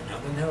got right now.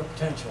 It doesn't have a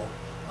potential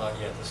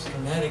yet. The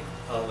schematic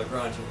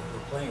Lagrangian that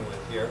we're playing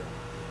with here.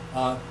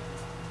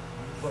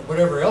 But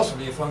whatever else would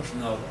be a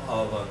function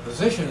of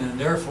position and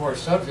therefore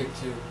subject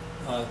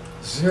to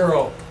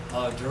 0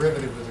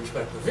 derivative with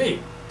respect to V.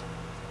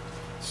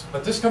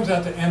 But this comes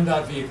out to m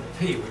dot V equal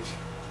P,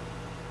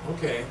 which,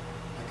 okay,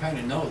 I kind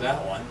of know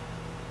that one,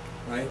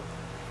 right?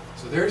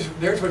 So there's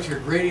what your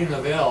gradient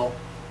of L,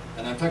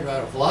 and I'm talking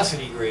about a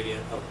velocity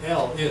gradient of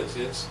L is.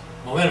 It's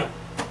momentum.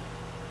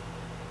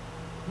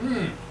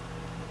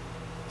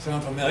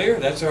 Sound familiar?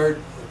 That's our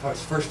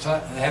first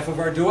half of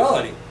our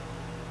duality.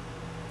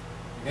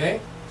 Okay?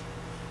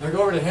 Now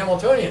go over to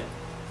Hamiltonian.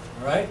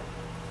 All right?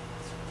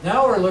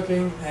 Now we're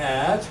looking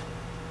at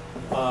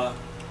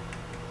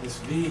this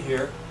V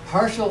here.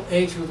 Partial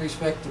H with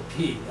respect to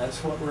P.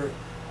 That's what we're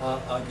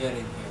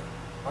getting here.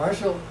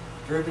 Partial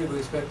derivative with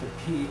respect to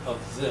P of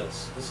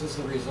this. This is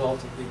the result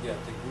that we get.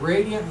 The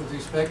gradient with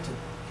respect to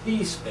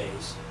P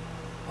space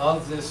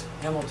of this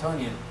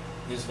Hamiltonian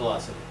is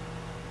velocity.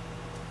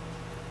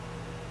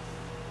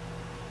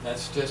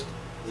 That's just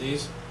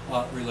these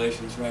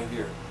relations right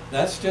here.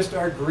 That's just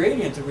our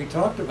gradient that we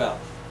talked about.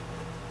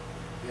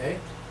 Okay?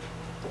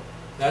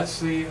 That's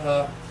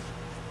the,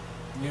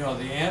 you know,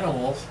 the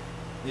animals,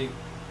 the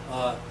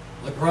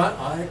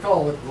I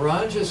call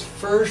Lagrange's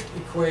first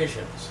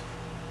equations.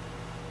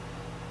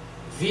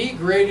 V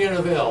gradient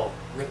of L,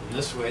 written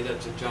this way,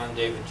 that's a John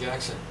David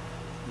Jackson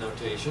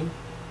notation.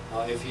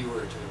 If he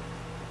were to,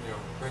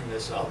 bring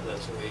this up,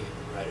 that's the way he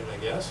would write it, I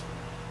guess.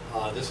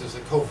 This is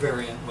a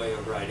covariant way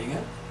of writing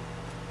it.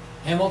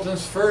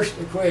 Hamilton's first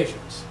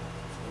equations,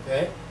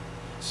 okay?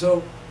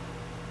 So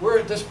we're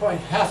at this point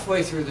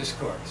halfway through this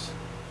course,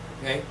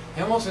 okay?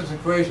 Hamilton's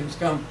equations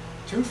come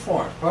two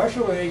forms.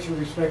 Partial h with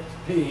respect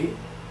to p,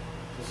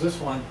 because this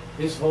one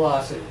is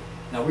velocity.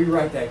 Now we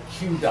write that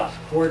q dot,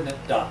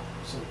 coordinate dot.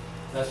 So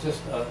that's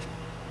just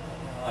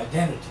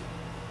identity,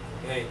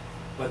 okay?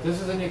 But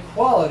this is an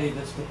equality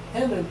that's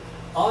dependent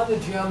on the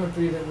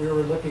geometry that we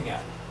were looking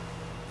at.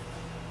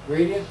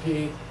 Gradient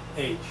p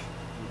h,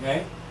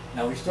 okay?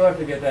 Now we still have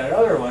to get that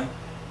other one,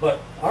 but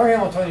our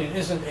Hamiltonian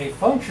isn't a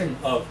function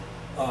of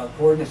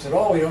coordinates at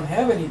all. We don't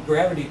have any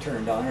gravity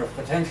turned on or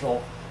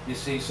potential, you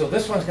see, so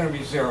this one's going to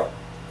be 0.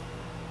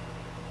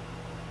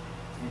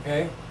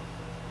 Okay?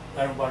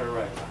 I don't bother to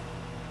write that.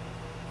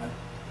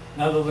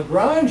 Now the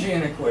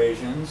Lagrangian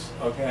equations,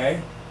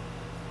 okay,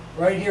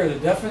 right here, the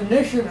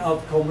definition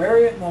of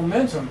covariant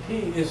momentum,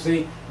 P, is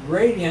the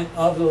gradient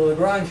of the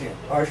Lagrangian,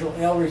 partial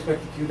L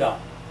respect to Q dot.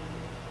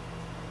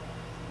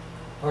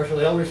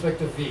 Partial L respect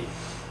to V.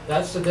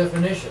 That's the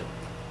definition,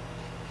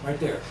 right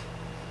there.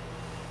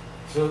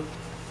 So,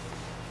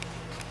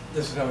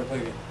 this is how we play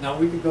it. Now,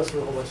 we could go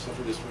through a whole bunch of stuff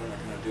for this, but we're not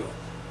going to do it.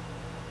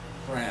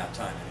 We're running out of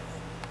time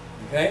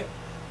anyway. Okay?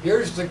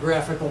 Here's the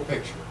graphical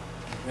picture.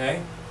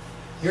 Okay?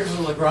 Here's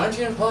the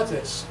Lagrangian plot,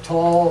 that's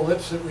tall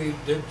ellipse that we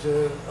did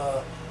to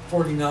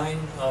 49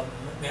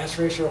 mass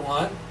ratio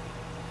on.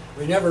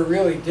 We never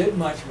really did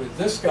much with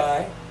this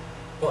guy,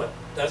 but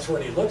that's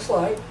what he looks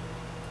like.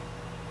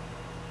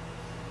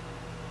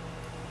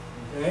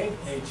 Okay,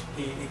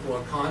 HP equal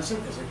a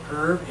constant is a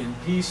curve in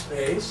P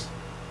space.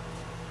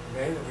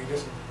 Okay, that we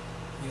just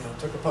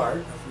took apart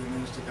a few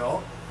minutes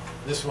ago.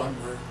 This one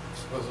we're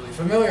supposedly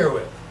familiar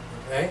with.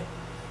 Okay,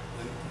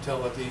 you can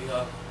tell what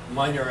the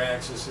minor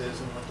axis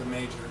is and what the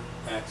major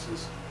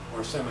axis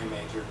or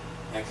semi-major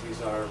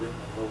axes are written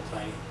in little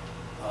tiny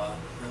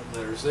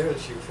letters there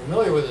that you're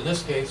familiar with in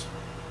this case.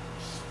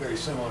 It's very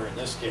similar in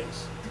this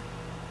case.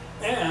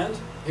 And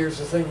here's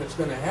the thing that's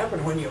going to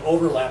happen when you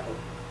overlap them.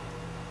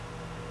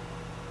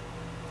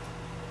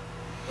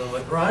 The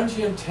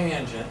Lagrangian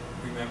tangent,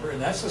 remember, and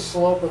that's the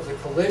slope of the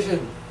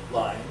collision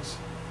lines,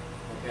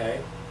 okay,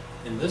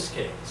 in this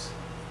case,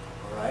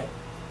 all right?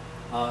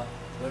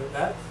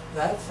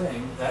 That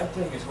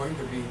thing is going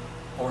to be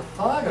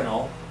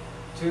orthogonal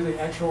to the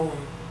actual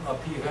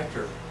P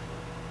vector,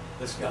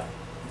 this guy,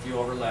 if you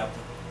overlap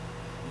them.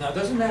 Now, it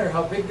doesn't matter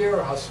how big they are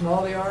or how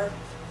small they are.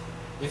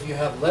 If you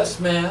have less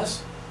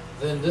mass,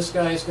 then this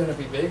guy is going to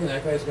be big and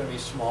that guy is going to be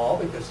small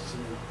because it's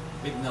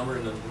a big number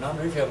in the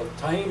denominator. If you have a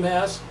tiny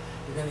mass,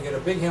 you're going to get a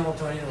big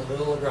Hamiltonian and a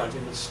little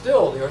Lagrangian. But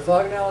still, the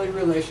orthogonality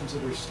relations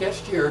that are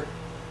sketched here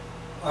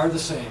are the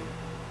same.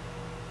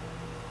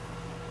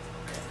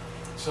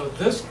 So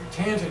this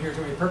tangent here is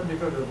going to be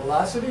perpendicular to the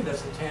velocity.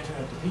 That's the tangent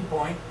at the P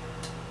point.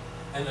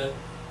 And the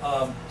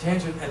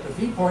tangent at the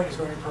V point is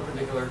going to be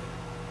perpendicular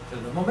to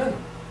the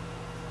momentum.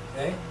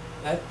 Okay?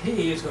 That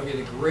P is going to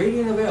be the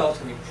gradient of L. It's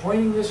going to be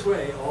pointing this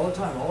way all the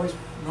time, always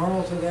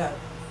normal to that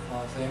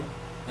thing.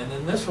 And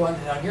then this one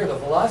down here, the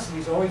velocity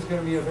is always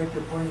going to be a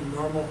vector pointing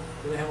normal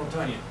to the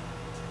Hamiltonian.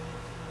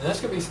 And that's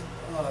going to be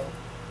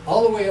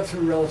all the way up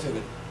through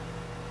relativity.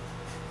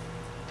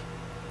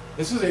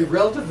 This is a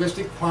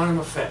relativistic quantum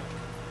effect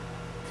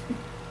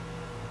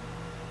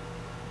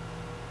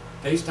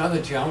based on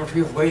the geometry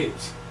of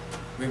waves.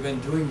 We've been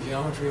doing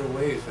geometry of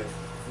waves by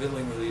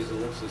fiddling with these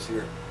ellipses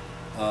here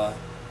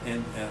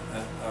in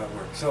our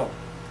work. So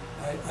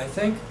I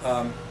think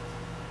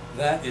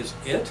that is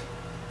it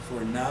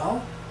for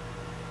now.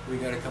 We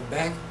got to come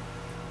back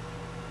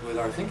with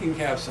our thinking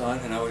caps on,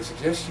 and I would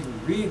suggest you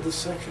read this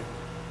section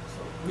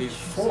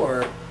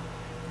before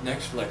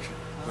next lecture,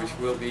 which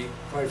will be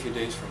quite a few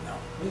days from now.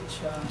 Which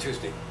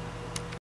Tuesday.